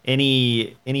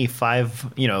any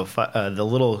the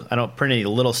little. I don't print any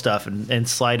little stuff and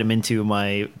slide them into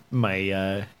my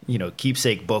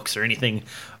keepsake books or anything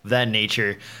of that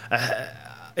nature.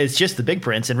 It's just the big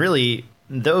prints, and really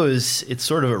those, it's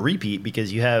sort of a repeat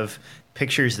because you have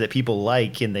pictures that people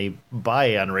like and they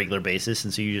buy on a regular basis,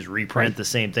 and so you just reprint the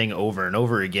same thing over and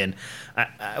over again.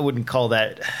 I wouldn't call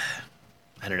that,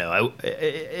 I don't know,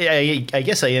 I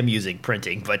guess I am using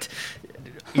printing, but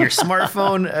your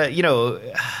smartphone, are you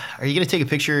going to take a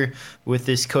picture with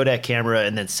this Kodak camera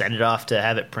and then send it off to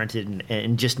have it printed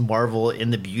and just marvel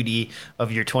in the beauty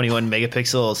of your 21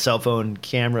 megapixel cell phone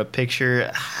camera picture?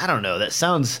 I don't know. That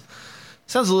sounds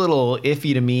a little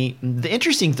iffy to me. The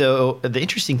interesting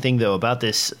thing though about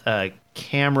this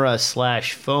camera /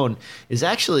 phone is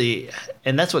actually,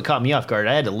 and that's what caught me off guard.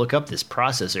 I had to look up this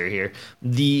processor here.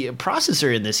 The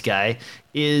processor in this guy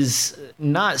is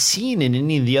not seen in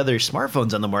any of the other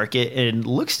smartphones on the market, and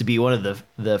looks to be one of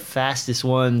the fastest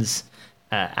ones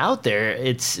out there.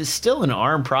 It's still an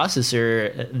ARM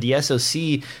processor. The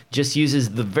SoC just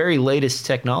uses the very latest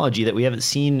technology that we haven't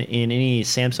seen in any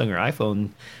Samsung or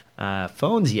iPhone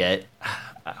phones yet.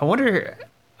 I wonder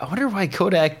why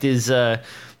Kodak is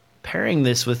pairing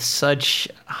this with such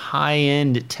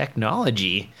high-end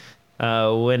technology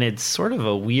when it's sort of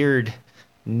a weird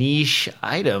niche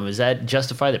item. Does that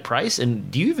justify the price? And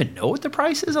do you even know what the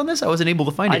price is on this? I wasn't able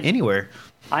to find it anywhere.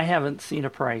 I haven't seen a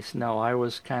price. No, I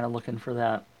was kind of looking for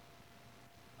that.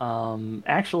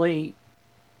 Actually,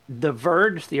 The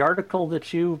Verge, the article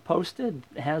that you posted,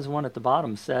 has one at the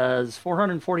bottom. Says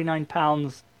 449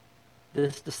 pounds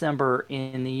this December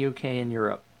in the UK and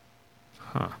Europe.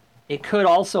 Huh. It could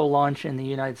also launch in the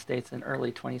United States in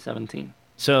early 2017.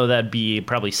 So that'd be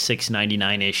probably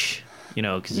 $699-ish,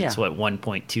 because it's what,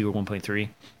 1.2 or 1.3.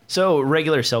 So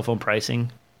regular cell phone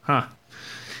pricing. Huh.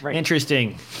 Right.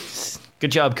 Interesting.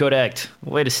 Good job, Kodak.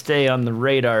 Way to stay on the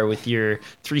radar with your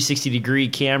 360-degree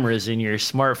cameras in your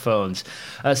smartphones.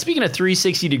 Speaking of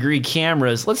 360-degree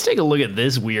cameras, let's take a look at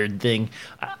this weird thing.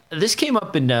 This came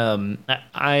up in,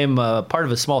 I'm part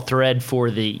of a small thread for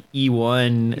the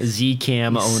E1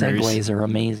 Z-Cam owners. Segues are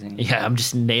amazing. Yeah, I'm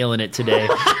just nailing it today.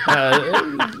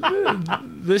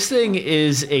 This thing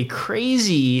is a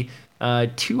crazy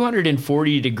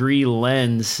 240-degree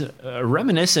lens,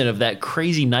 reminiscent of that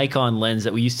crazy Nikon lens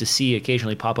that we used to see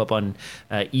occasionally pop up on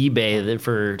eBay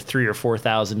for $3,000 or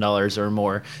 $4,000 or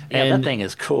more. Yeah, and that thing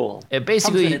is cool. It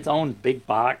basically comes in its own big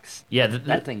box. Yeah,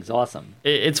 that thing's awesome.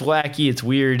 It's wacky. It's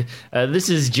weird. This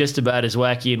is just about as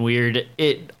wacky and weird.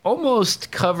 It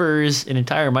almost covers an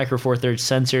entire Micro Four Thirds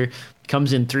sensor.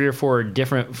 Comes in 3 or 4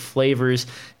 different flavors,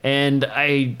 and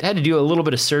I had to do a little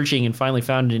bit of searching and finally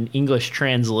found an English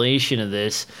translation of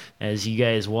this as you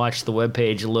guys watch the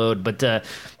webpage load. But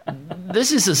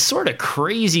this is a sort of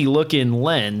crazy looking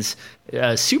lens,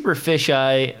 super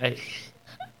fisheye.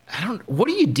 What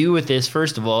do you do with this,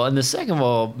 first of all? And the second of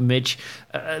all, Mitch,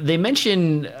 they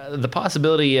mention the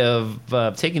possibility of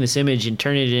taking this image and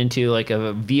turning it into like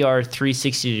a VR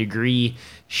 360-degree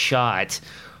shot.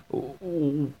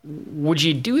 Would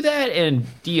you do that, and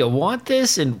do you want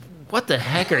this, and what the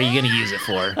heck are you going to use it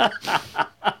for?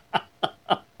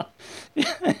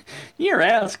 You're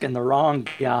asking the wrong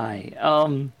guy.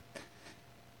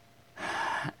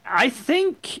 I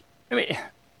think,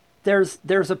 there's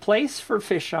a place for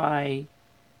fisheye.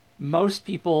 Most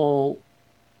people,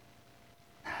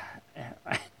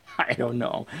 I don't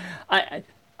know.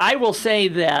 I will say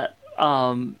that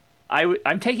I'm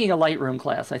taking a Lightroom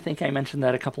class. I think I mentioned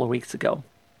that a couple of weeks ago.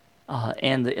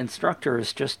 And the instructor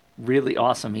is just really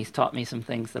awesome. He's taught me some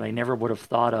things that I never would have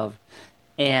thought of.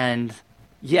 And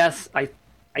yes, I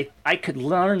could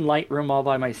learn Lightroom all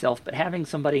by myself, but having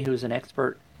somebody who's an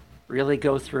expert really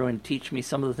go through and teach me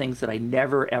some of the things that I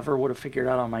never, ever would have figured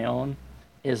out on my own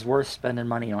is worth spending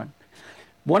money on.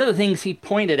 One of the things he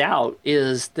pointed out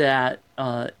is that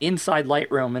inside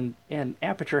Lightroom, and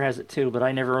Aperture has it too, but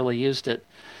I never really used it,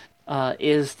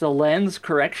 is the lens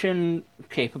correction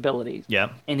capabilities.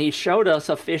 Yeah. And he showed us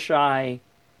a fisheye,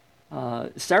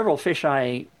 several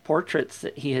fisheye portraits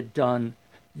that he had done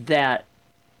that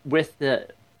with the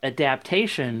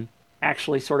adaptation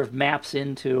actually sort of maps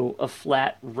into a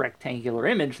flat rectangular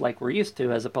image like we're used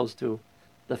to, as opposed to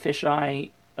the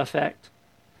fisheye effect.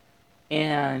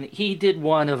 And he did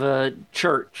one of a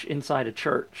church, inside a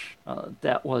church,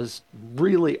 that was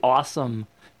really awesome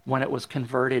when it was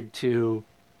converted to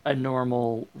a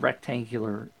normal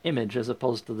rectangular image as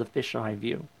opposed to the fisheye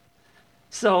view.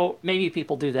 So maybe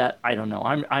people do that. I don't know.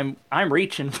 I'm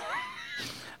reaching.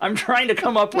 I'm trying to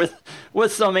come up with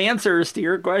some answers to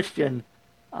your question.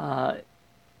 I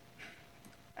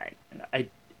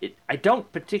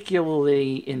don't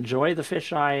particularly enjoy the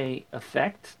fisheye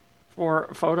effect for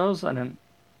photos, and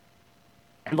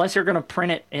unless you're going to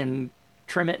print it and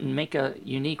trim it and make a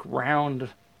unique round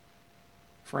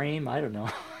frame, I don't know.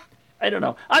 I don't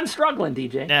know. I'm struggling,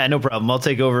 DJ. Nah, no problem. I'll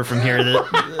take over from here.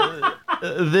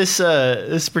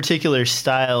 This particular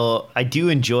style, I do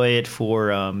enjoy it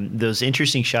for those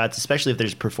interesting shots, especially if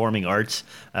there's performing arts.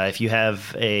 If you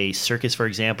have a circus, for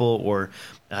example, or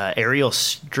aerial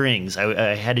strings.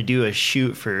 I had to do a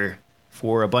shoot for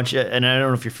a bunch of, and I don't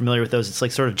know if you're familiar with those. It's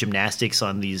like sort of gymnastics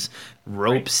on these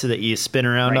ropes that you spin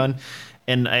around on.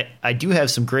 And I do have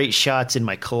some great shots in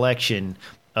my collection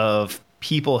of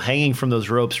people hanging from those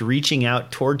ropes, reaching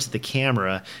out towards the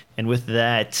camera, and with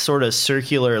that sort of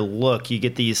circular look, you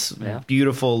get these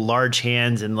beautiful large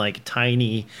hands and like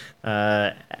tiny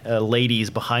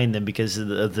ladies behind them because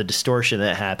of the distortion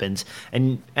that happens.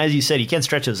 And as you said, you can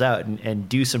stretch those out and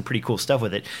do some pretty cool stuff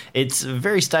with it. It's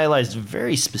very stylized,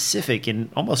 very specific, and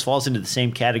almost falls into the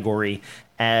same category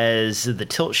as the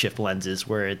tilt shift lenses,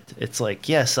 where it's like,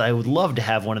 yes, I would love to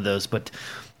have one of those, but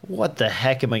what the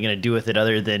heck am I going to do with it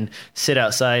other than sit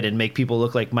outside and make people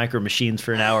look like micro machines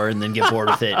for an hour and then get bored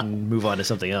with it and move on to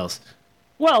something else?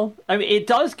 Well, I mean, it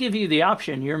does give you the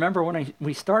option. You remember when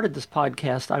we started this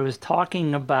podcast, I was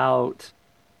talking about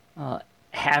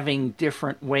having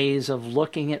different ways of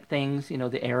looking at things,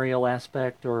 the aerial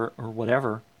aspect or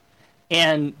whatever.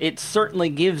 And it certainly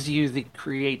gives you the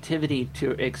creativity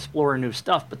to explore new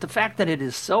stuff. But the fact that it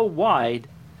is so wide,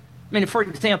 I mean, for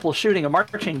example, shooting a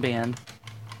marching band,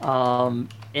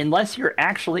 unless you're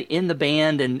actually in the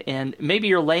band and maybe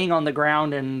you're laying on the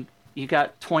ground and you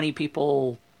got 20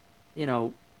 people,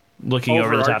 looking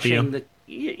over the top of you.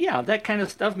 Yeah, that kind of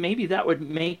stuff. Maybe that would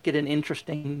make it an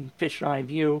interesting fisheye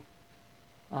view.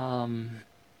 I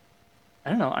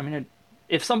don't know. I mean,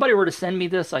 if somebody were to send me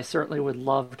this, I certainly would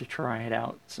love to try it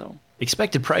out. So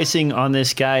expected pricing on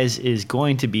this, guys, is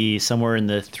going to be somewhere in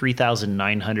the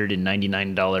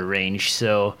 $3,999 range.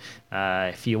 So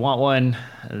if you want one,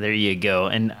 there you go.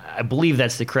 And I believe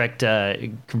that's the correct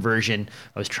conversion.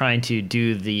 I was trying to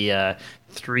do the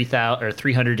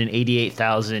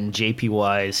 388,000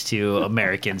 JPYs to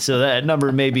American, so that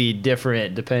number may be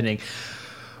different depending.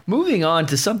 Moving on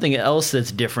to something else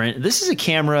that's different. This is a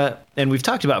camera, and we've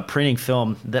talked about printing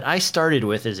film, that I started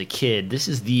with as a kid. This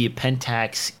is the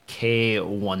Pentax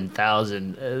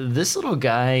K1000. This little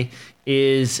guy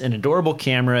is an adorable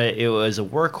camera. It was a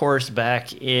workhorse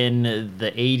back in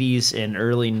the 80s and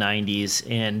early 90s,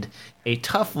 and a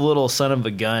tough little son of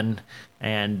a gun.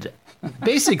 And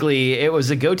basically, it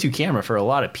was a go-to camera for a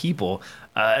lot of people.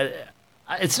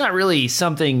 It's not really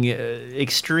something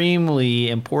extremely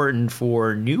important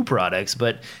for new products,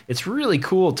 but it's really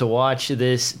cool to watch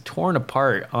this torn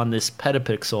apart on this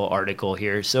Petapixel article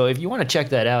here. So if you want to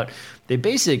check that out, they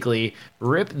basically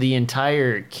rip the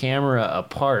entire camera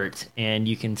apart, and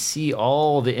you can see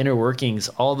all the inner workings,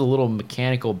 all the little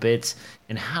mechanical bits,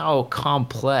 and how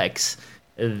complex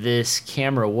this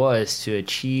camera was to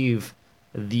achieve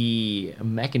the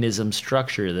mechanism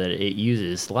structure that it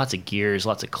uses. Lots of gears,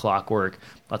 lots of clockwork,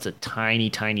 lots of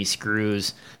tiny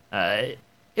screws.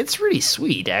 It's really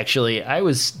sweet, actually. I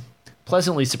was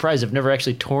pleasantly surprised. I've never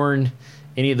actually torn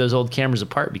any of those old cameras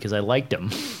apart because I liked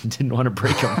them. Didn't want to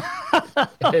break them.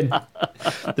 And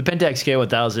the Pentax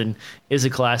K1000 is a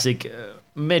classic.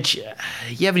 Mitch,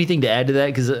 you have anything to add to that?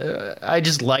 Because I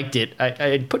just liked it.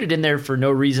 I put it in there for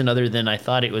no reason other than I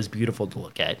thought it was beautiful to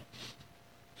look at.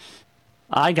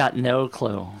 I got no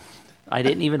clue. I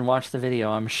didn't even watch the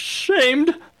video. I'm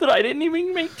ashamed that I didn't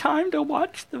even make time to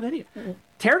watch the video.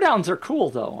 Teardowns are cool,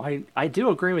 though. I do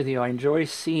agree with you. I enjoy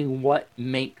seeing what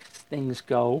makes things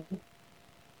go.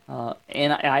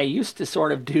 And I used to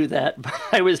sort of do that, but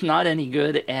I was not any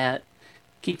good at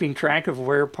keeping track of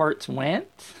where parts went.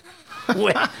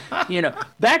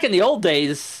 Back in the old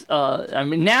days,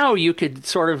 now you could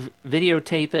sort of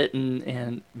videotape it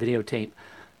and videotape.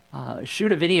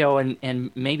 Shoot a video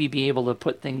and maybe be able to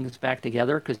put things back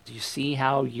together because you see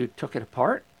how you took it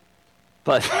apart.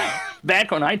 But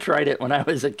back when I tried it when I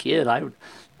was a kid, I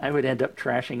would end up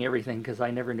trashing everything because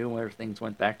I never knew where things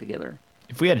went back together.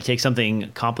 If we had to take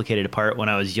something complicated apart when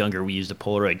I was younger, we used a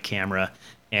Polaroid camera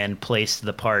and placed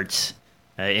the parts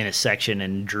in a section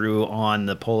and drew on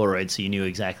the Polaroid so you knew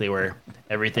exactly where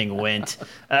everything went.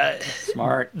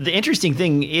 Smart. The interesting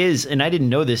thing is, and I didn't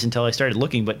know this until I started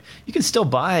looking, but you can still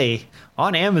buy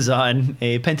on Amazon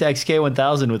a Pentax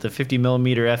K1000 with a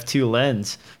 50mm f2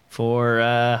 lens for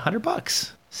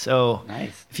 $100. So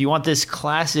nice. If you want this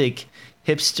classic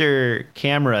hipster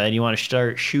camera and you want to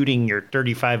start shooting your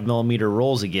 35mm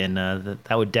rolls again,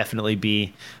 that would definitely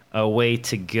be a way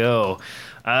to go.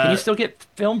 Can you still get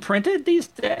film printed these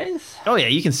days? Oh yeah,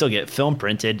 you can still get film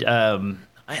printed.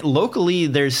 Locally,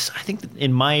 I think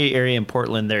in my area in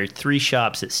Portland, there are 3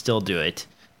 shops that still do it.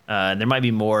 There might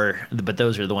be more, but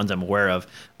those are the ones I'm aware of.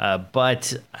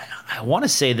 But I want to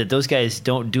say that those guys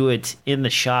don't do it in the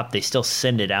shop. They still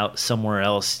send it out somewhere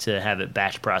else to have it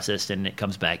batch processed, and it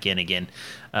comes back in again.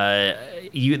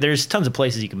 There's tons of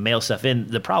places you can mail stuff in.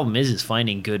 The problem is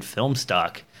finding good film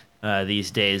stock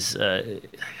these days.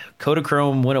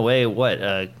 Kodachrome went away,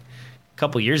 a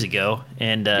couple years ago,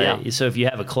 and so if you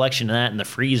have a collection of that in the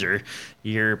freezer,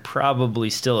 you're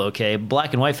probably still okay.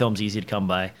 Black and white film's easy to come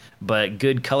by, but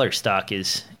good color stock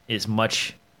is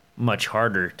much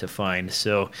harder to find.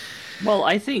 So, well,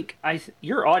 I think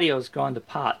your audio's gone to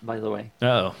pot, by the way.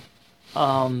 Oh,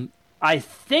 I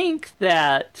think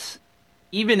that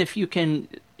even if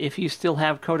you still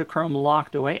have Kodachrome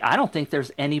locked away, I don't think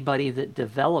there's anybody that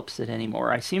develops it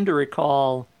anymore. I seem to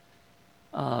recall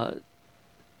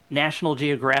National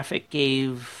Geographic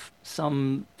gave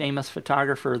some famous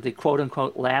photographer the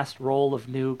quote-unquote last roll of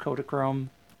new Kodachrome.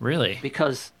 Really?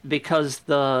 Because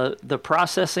the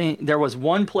processing, there was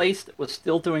one place that was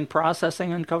still doing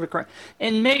processing on Kodachrome,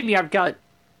 and maybe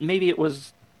it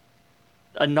was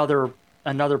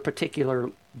another particular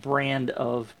brand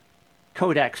of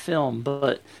Kodak film,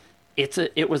 but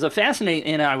it was a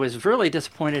fascinating, and I was really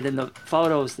disappointed in the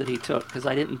photos that he took because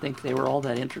I didn't think they were all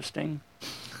that interesting.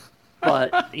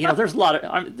 But there's a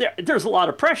lot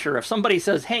of pressure if somebody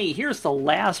says, "Hey, here's the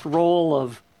last roll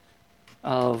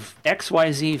of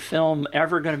XYZ film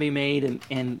ever going to be made,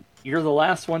 and you're the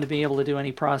last one to be able to do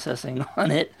any processing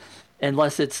on it,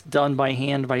 unless it's done by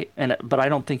hand." But I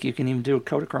don't think you can even do a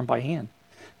Kodachrome by hand.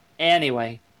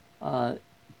 Anyway,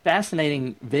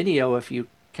 fascinating video if you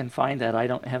can find that. I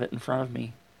don't have it in front of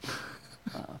me,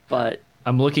 but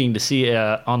I'm looking to see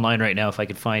online right now if I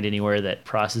could find anywhere that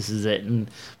processes it, and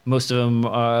most of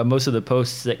the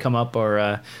posts that come up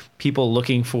are people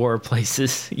looking for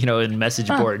places, in message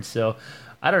boards. So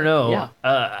I don't know.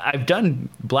 Yeah. I've done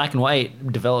black and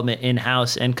white development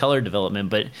in-house and color development,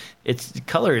 but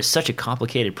color is such a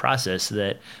complicated process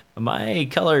that my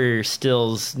color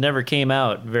stills never came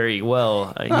out very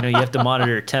well. You have to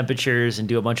monitor temperatures and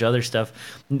do a bunch of other stuff.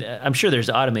 I'm sure there's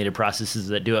automated processes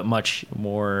that do it much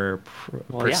more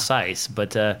precise.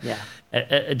 Yeah.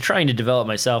 But trying to develop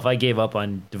myself, I gave up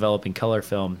on developing color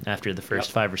film after the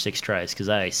first 5 or 6 tries because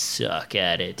I suck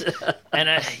at it.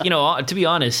 And to be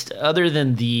honest, other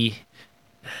than the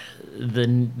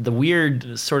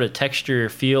weird sort of texture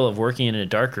feel of working in a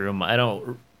darkroom, I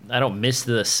don't miss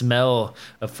the smell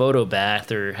of photo bath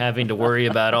or having to worry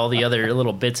about all the other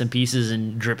little bits and pieces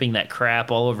and dripping that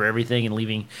crap all over everything and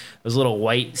leaving those little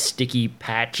white sticky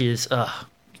patches. Ugh.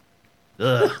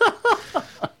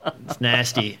 It's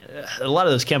nasty. A lot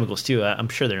of those chemicals too. I'm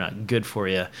sure they're not good for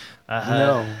you.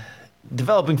 No.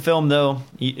 Developing film, though,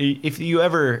 if you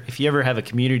ever have a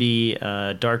community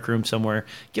darkroom somewhere,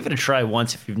 give it a try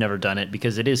once if you've never done it,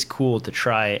 because it is cool to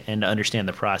try and to understand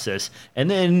the process, and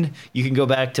then you can go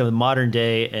back to the modern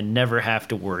day and never have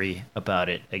to worry about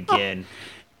it again.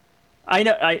 I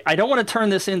know. I don't want to turn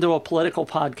this into a political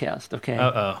podcast, okay?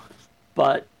 Uh-oh.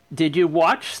 But did you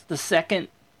watch the second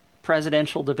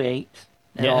presidential debate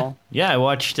at all? Yeah, I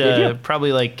watched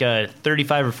probably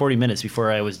 35 or 40 minutes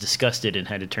before I was disgusted and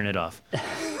had to turn it off.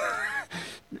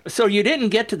 So you didn't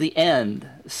get to the end.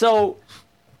 So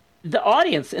the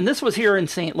audience, and this was here in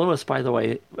St. Louis, by the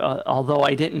way, although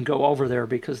I didn't go over there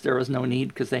because there was no need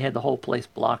because they had the whole place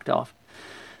blocked off.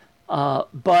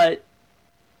 But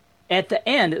at the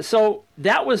end, so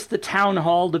that was the town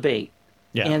hall debate.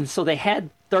 Yeah. And so they had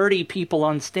 30 people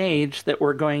on stage that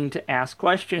were going to ask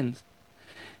questions.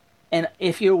 And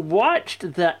if you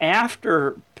watched the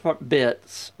after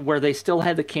bits where they still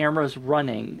had the cameras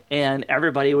running and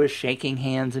everybody was shaking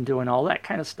hands and doing all that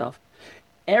kind of stuff,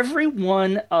 every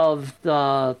one of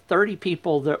the 30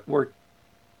 people that were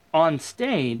on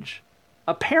stage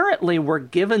apparently were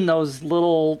given those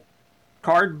little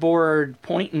cardboard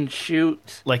point and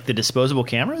shoot. Like the disposable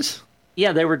cameras?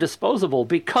 Yeah, they were disposable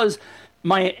because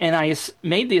I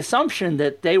made the assumption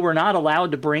that they were not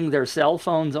allowed to bring their cell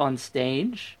phones on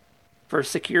stage for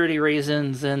security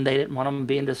reasons, and they didn't want them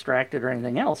being distracted or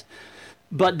anything else.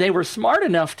 But they were smart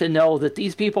enough to know that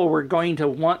these people were going to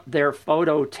want their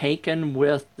photo taken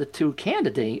with the two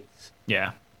candidates.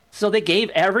 Yeah. So they gave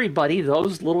everybody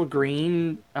those little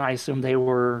green, I assume they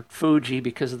were Fuji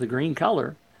because of the green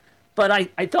color. But I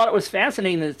thought it was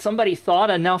fascinating that somebody thought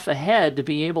enough ahead to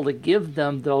be able to give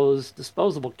them those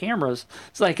disposable cameras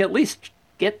so they could at least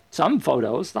get some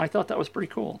photos. I thought that was pretty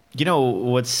cool. You know,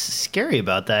 what's scary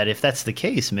about that, if that's the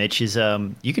case, Mitch, is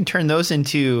you can turn those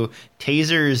into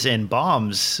tasers and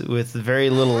bombs with very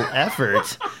little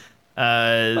effort.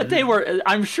 But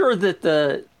I'm sure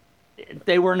that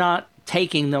they were not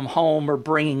taking them home or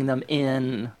bringing them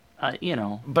in,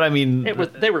 But I mean,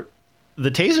 they were... The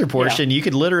taser portion, you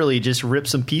could literally just rip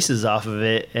some pieces off of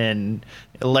it and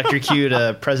electrocute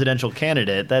a presidential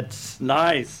candidate. That's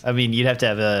nice. I mean, you'd have to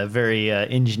have a very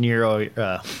you'd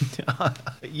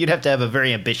have to have a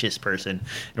very ambitious person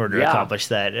in order to accomplish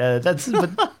that. That's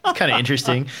kind of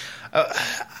interesting.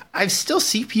 I still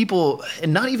see people,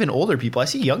 and not even older people, I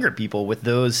see younger people with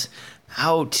those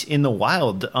out in the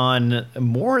wild on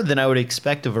more than I would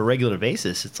expect of a regular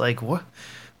basis. It's like, what?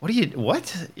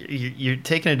 You're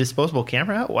taking a disposable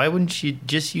camera out? Why wouldn't you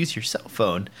just use your cell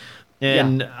phone?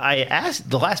 And I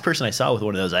asked the last person I saw with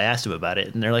one of those, I asked him about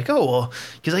it, and they're like, oh, well,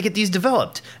 because I get these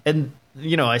developed. And,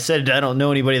 I said, I don't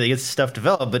know anybody that gets stuff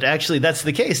developed, but actually that's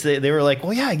the case. They were like,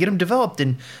 well, yeah, I get them developed.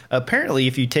 And apparently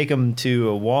if you take them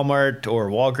to a Walmart or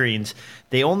Walgreens,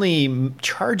 they only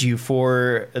charge you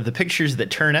for the pictures that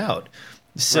turn out.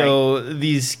 So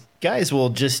these guys will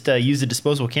just use a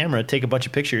disposable camera, take a bunch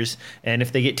of pictures, and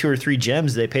if they get 2 or 3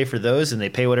 gems, they pay for those, and they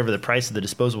pay whatever the price of the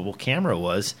disposable camera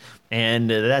was, and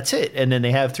that's it. And then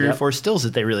they have 3 or 4 stills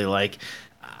that they really like.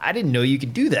 I didn't know you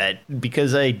could do that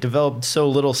because I developed so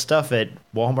little stuff at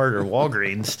Walmart or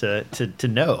Walgreens to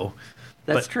know.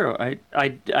 That's true.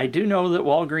 I do know that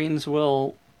Walgreens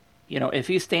will, if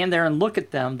you stand there and look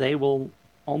at them, they will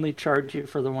only charge you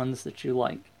for the ones that you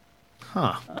like.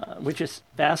 Which is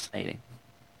fascinating.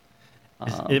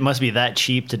 It must be that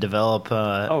cheap to develop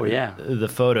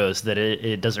the photos that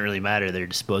it doesn't really matter. They're a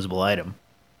disposable item.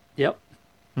 Yep.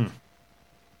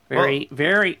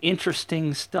 Very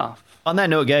interesting stuff. On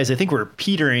that note, guys, I think we're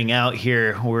petering out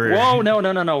here. Whoa, no.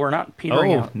 We're not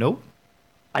petering out. Nope.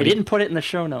 I didn't put it in the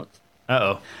show notes.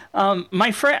 Uh-oh.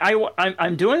 My friend,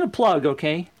 I'm doing a plug,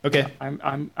 okay? Okay.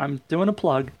 I'm doing a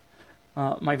plug.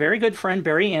 My very good friend,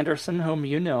 Barry Anderson, whom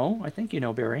you know. I think you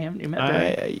know Barry. Haven't you met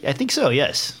Barry? I think so,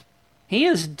 yes. He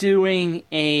is doing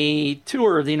a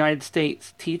tour of the United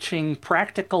States teaching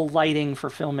practical lighting for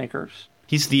filmmakers.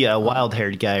 He's the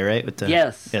wild-haired guy, right?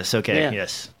 Yes. Yes, okay, yeah.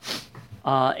 Yes.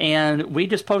 And we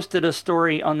just posted a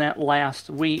story on that last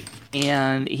week,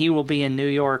 and he will be in New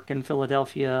York and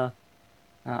Philadelphia.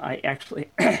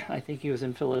 I think he was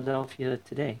in Philadelphia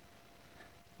today.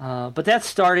 But that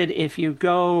started, if you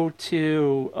go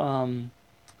to...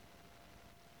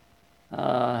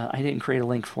 I didn't create a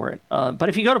link for it. But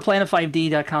if you go to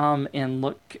planet5d.com and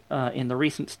look in the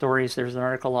recent stories, there's an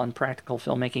article on practical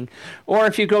filmmaking. Or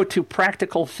if you go to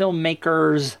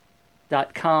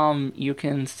practicalfilmmakers.com, you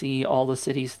can see all the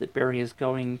cities that Barry is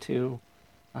going to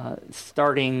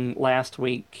starting last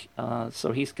week.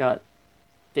 So he's got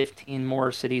 15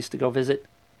 more cities to go visit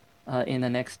in the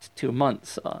next 2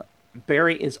 months.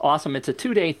 Barry is awesome. It's a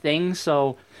 2-day thing,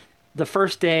 so... The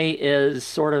first day is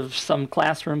sort of some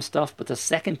classroom stuff, but the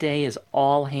second day is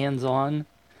all hands-on.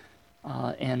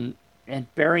 And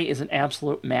Barry is an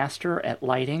absolute master at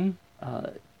lighting.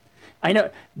 I know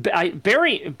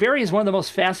Barry is one of the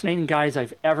most fascinating guys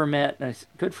I've ever met. A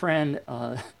good friend.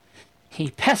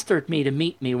 He pestered me to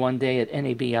meet me one day at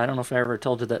NAB. I don't know if I ever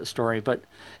told you that story, but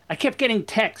I kept getting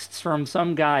texts from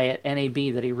some guy at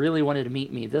NAB that he really wanted to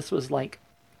meet me. This was like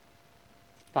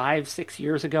 5-6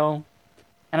 years ago.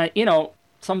 And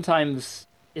sometimes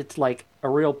it's like a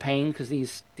real pain because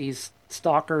these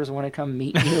stalkers want to come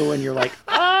meet you, and you're like,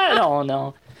 I don't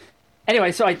know.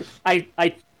 Anyway, so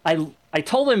I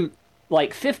told him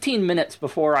like 15 minutes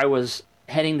before I was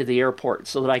heading to the airport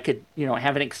so that I could,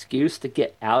 have an excuse to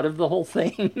get out of the whole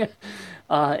thing.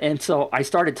 And so I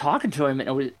started talking to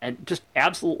him, and just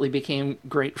absolutely became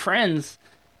great friends.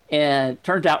 And it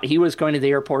turned out he was going to the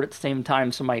airport at the same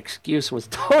time, so my excuse was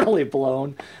totally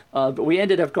blown. But we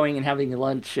ended up going and having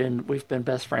lunch, and we've been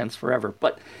best friends forever.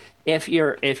 But if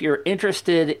you're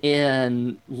interested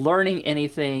in learning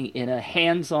anything in a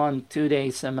hands-on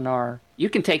 2-day seminar, you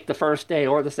can take the first day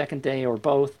or the second day or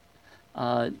both.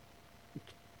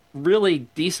 Really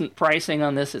decent pricing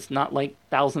on this. It's not like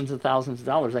thousands and thousands of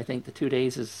dollars. I think the 2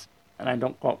 days is, and I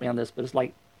don't quote me on this, but it's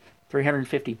like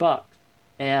 $350.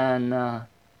 And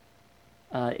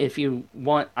if you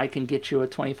want, I can get you a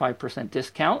 25%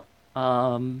 discount.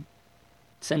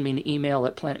 Send me an email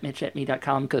at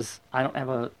planetmitch@me.com because I don't have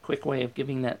a quick way of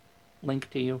giving that link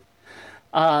to you.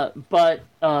 But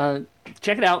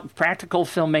check it out.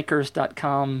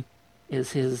 Practicalfilmmakers.com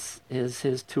is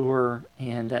his tour,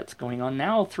 and that's going on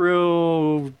now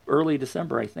through early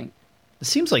December, I think. It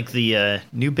seems like the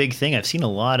new big thing. I've seen a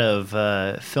lot of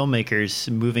filmmakers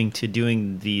moving to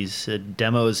doing these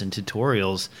demos and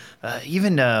tutorials.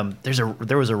 Even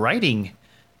there was a writing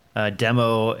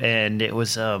demo, and it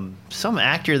was some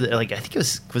actor that, like, I think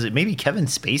was it maybe Kevin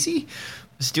Spacey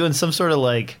was doing some sort of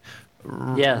like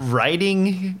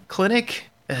writing clinic.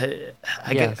 I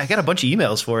got a bunch of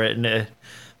emails for it, and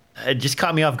it just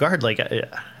caught me off guard. Like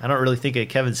I don't really think of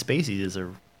Kevin Spacey as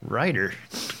a writer.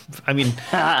 I mean,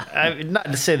 not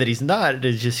to say that he's not.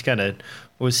 It just kind of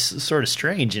was sort of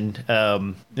strange. And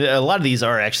a lot of these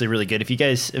are actually really good. If you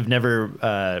guys have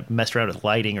never messed around with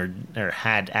lighting or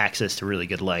had access to really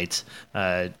good lights,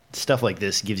 stuff like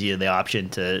this gives you the option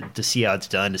to see how it's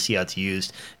done, to see how it's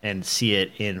used, and see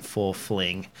it in full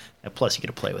fling. And plus, you get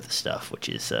to play with the stuff, which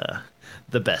is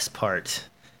the best part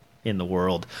in the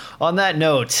world. On that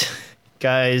note,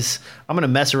 guys, I'm going to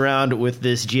mess around with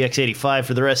this GX85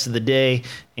 for the rest of the day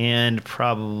and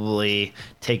probably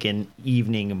take an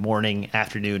evening, morning,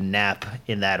 afternoon nap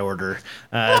in that order.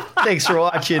 Thanks for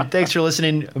watching. Thanks for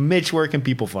listening. Mitch, where can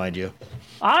people find you?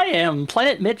 I am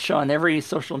Planet Mitch on every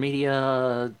social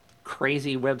media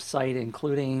crazy website,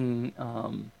 including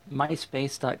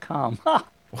myspace.com.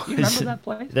 You remember that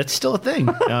place? That's still a thing.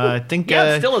 I think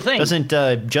it's still a thing. Doesn't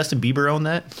Justin Bieber own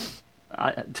that?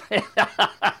 I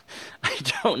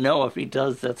don't know if he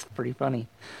does. That's pretty funny.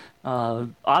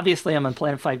 Obviously, I'm on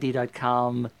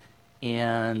planet5d.com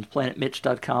and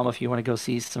planetmitch.com if you want to go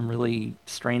see some really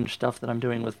strange stuff that I'm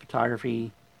doing with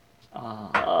photography.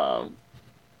 And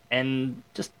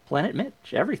just Planet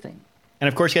Mitch, everything. And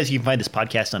of course, guys, you can find this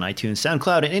podcast on iTunes,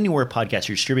 SoundCloud, and anywhere podcasts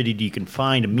are distributed. You can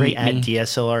find me at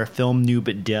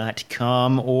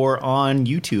DSLRFilmNoob.com or on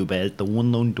YouTube at the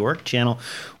One Lone Dork channel,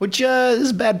 which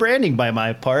is bad branding by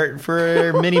my part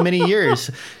for many, many years.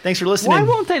 Thanks for listening. Why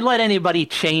won't they let anybody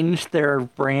change their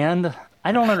brand?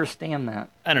 I don't understand that.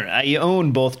 I don't know. I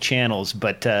own both channels,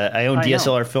 but I own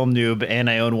DSLR Film Noob and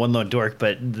I own One Lone Dork,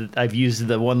 but I've used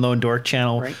the One Lone Dork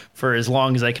channel for as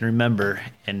long as I can remember,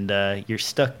 and you're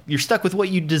stuck with what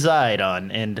you decide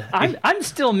on. And I'm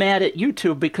still mad at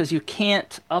YouTube because you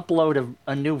can't upload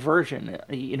a new version.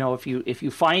 You know, if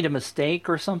you find a mistake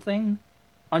or something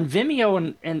on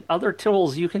Vimeo and other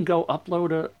tools, you can go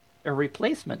upload a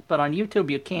replacement, but on YouTube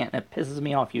you can't. It pisses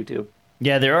me off, YouTube.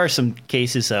 Yeah, there are some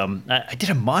cases. I did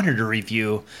a monitor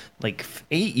review like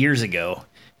 8 years ago,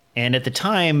 and at the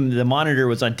time, the monitor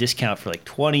was on discount for like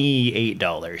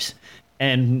 $28.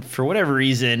 And for whatever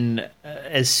reason,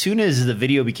 as soon as the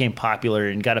video became popular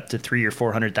and got up to 300,000 or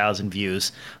 400,000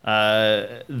 views,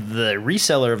 the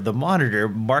reseller of the monitor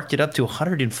marked it up to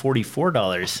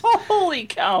 $144. Holy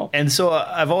cow! And so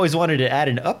I've always wanted to add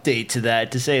an update to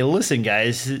that to say, listen,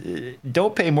 guys,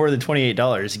 don't pay more than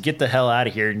 $28. Get the hell out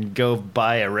of here and go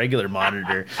buy a regular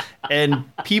monitor. And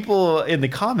people in the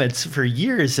comments for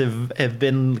years have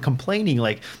been complaining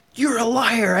like, you're a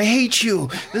liar. I hate you.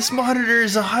 This monitor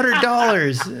is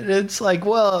 $100. And it's like,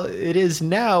 well, it is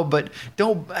now, but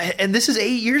don't. And this is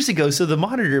 8 years ago. So the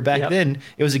monitor back then,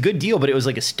 it was a good deal, but it was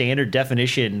like a standard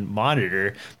definition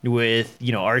monitor with,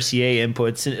 RCA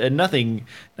inputs and nothing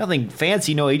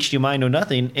fancy, no HDMI, no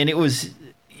nothing. And it was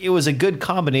a good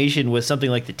combination with something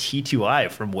like the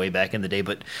T2i from way back in the day,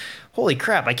 but holy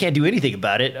crap, I can't do anything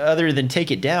about it other than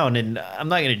take it down, and I'm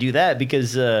not going to do that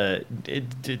because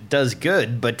it does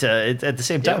good, but at the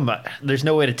same time, there's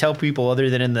no way to tell people other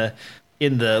than in the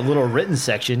in the little written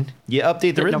section, you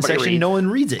update the written section, no one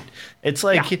reads it. It's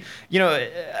like,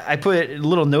 I put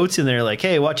little notes in there like,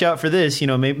 hey, watch out for this.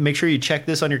 Make sure you check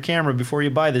this on your camera before you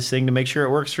buy this thing to make sure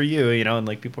it works for you. And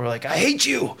like people are like, I hate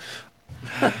you.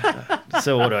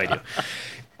 So what do I do?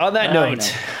 On that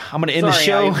note, I'm going to end the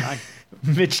show.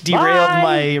 Mitch derailed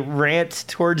my rant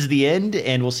towards the end,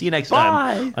 and we'll see you next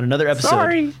time on another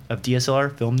episode of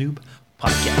DSLR Film Noob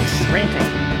Podcast.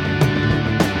 Ranting.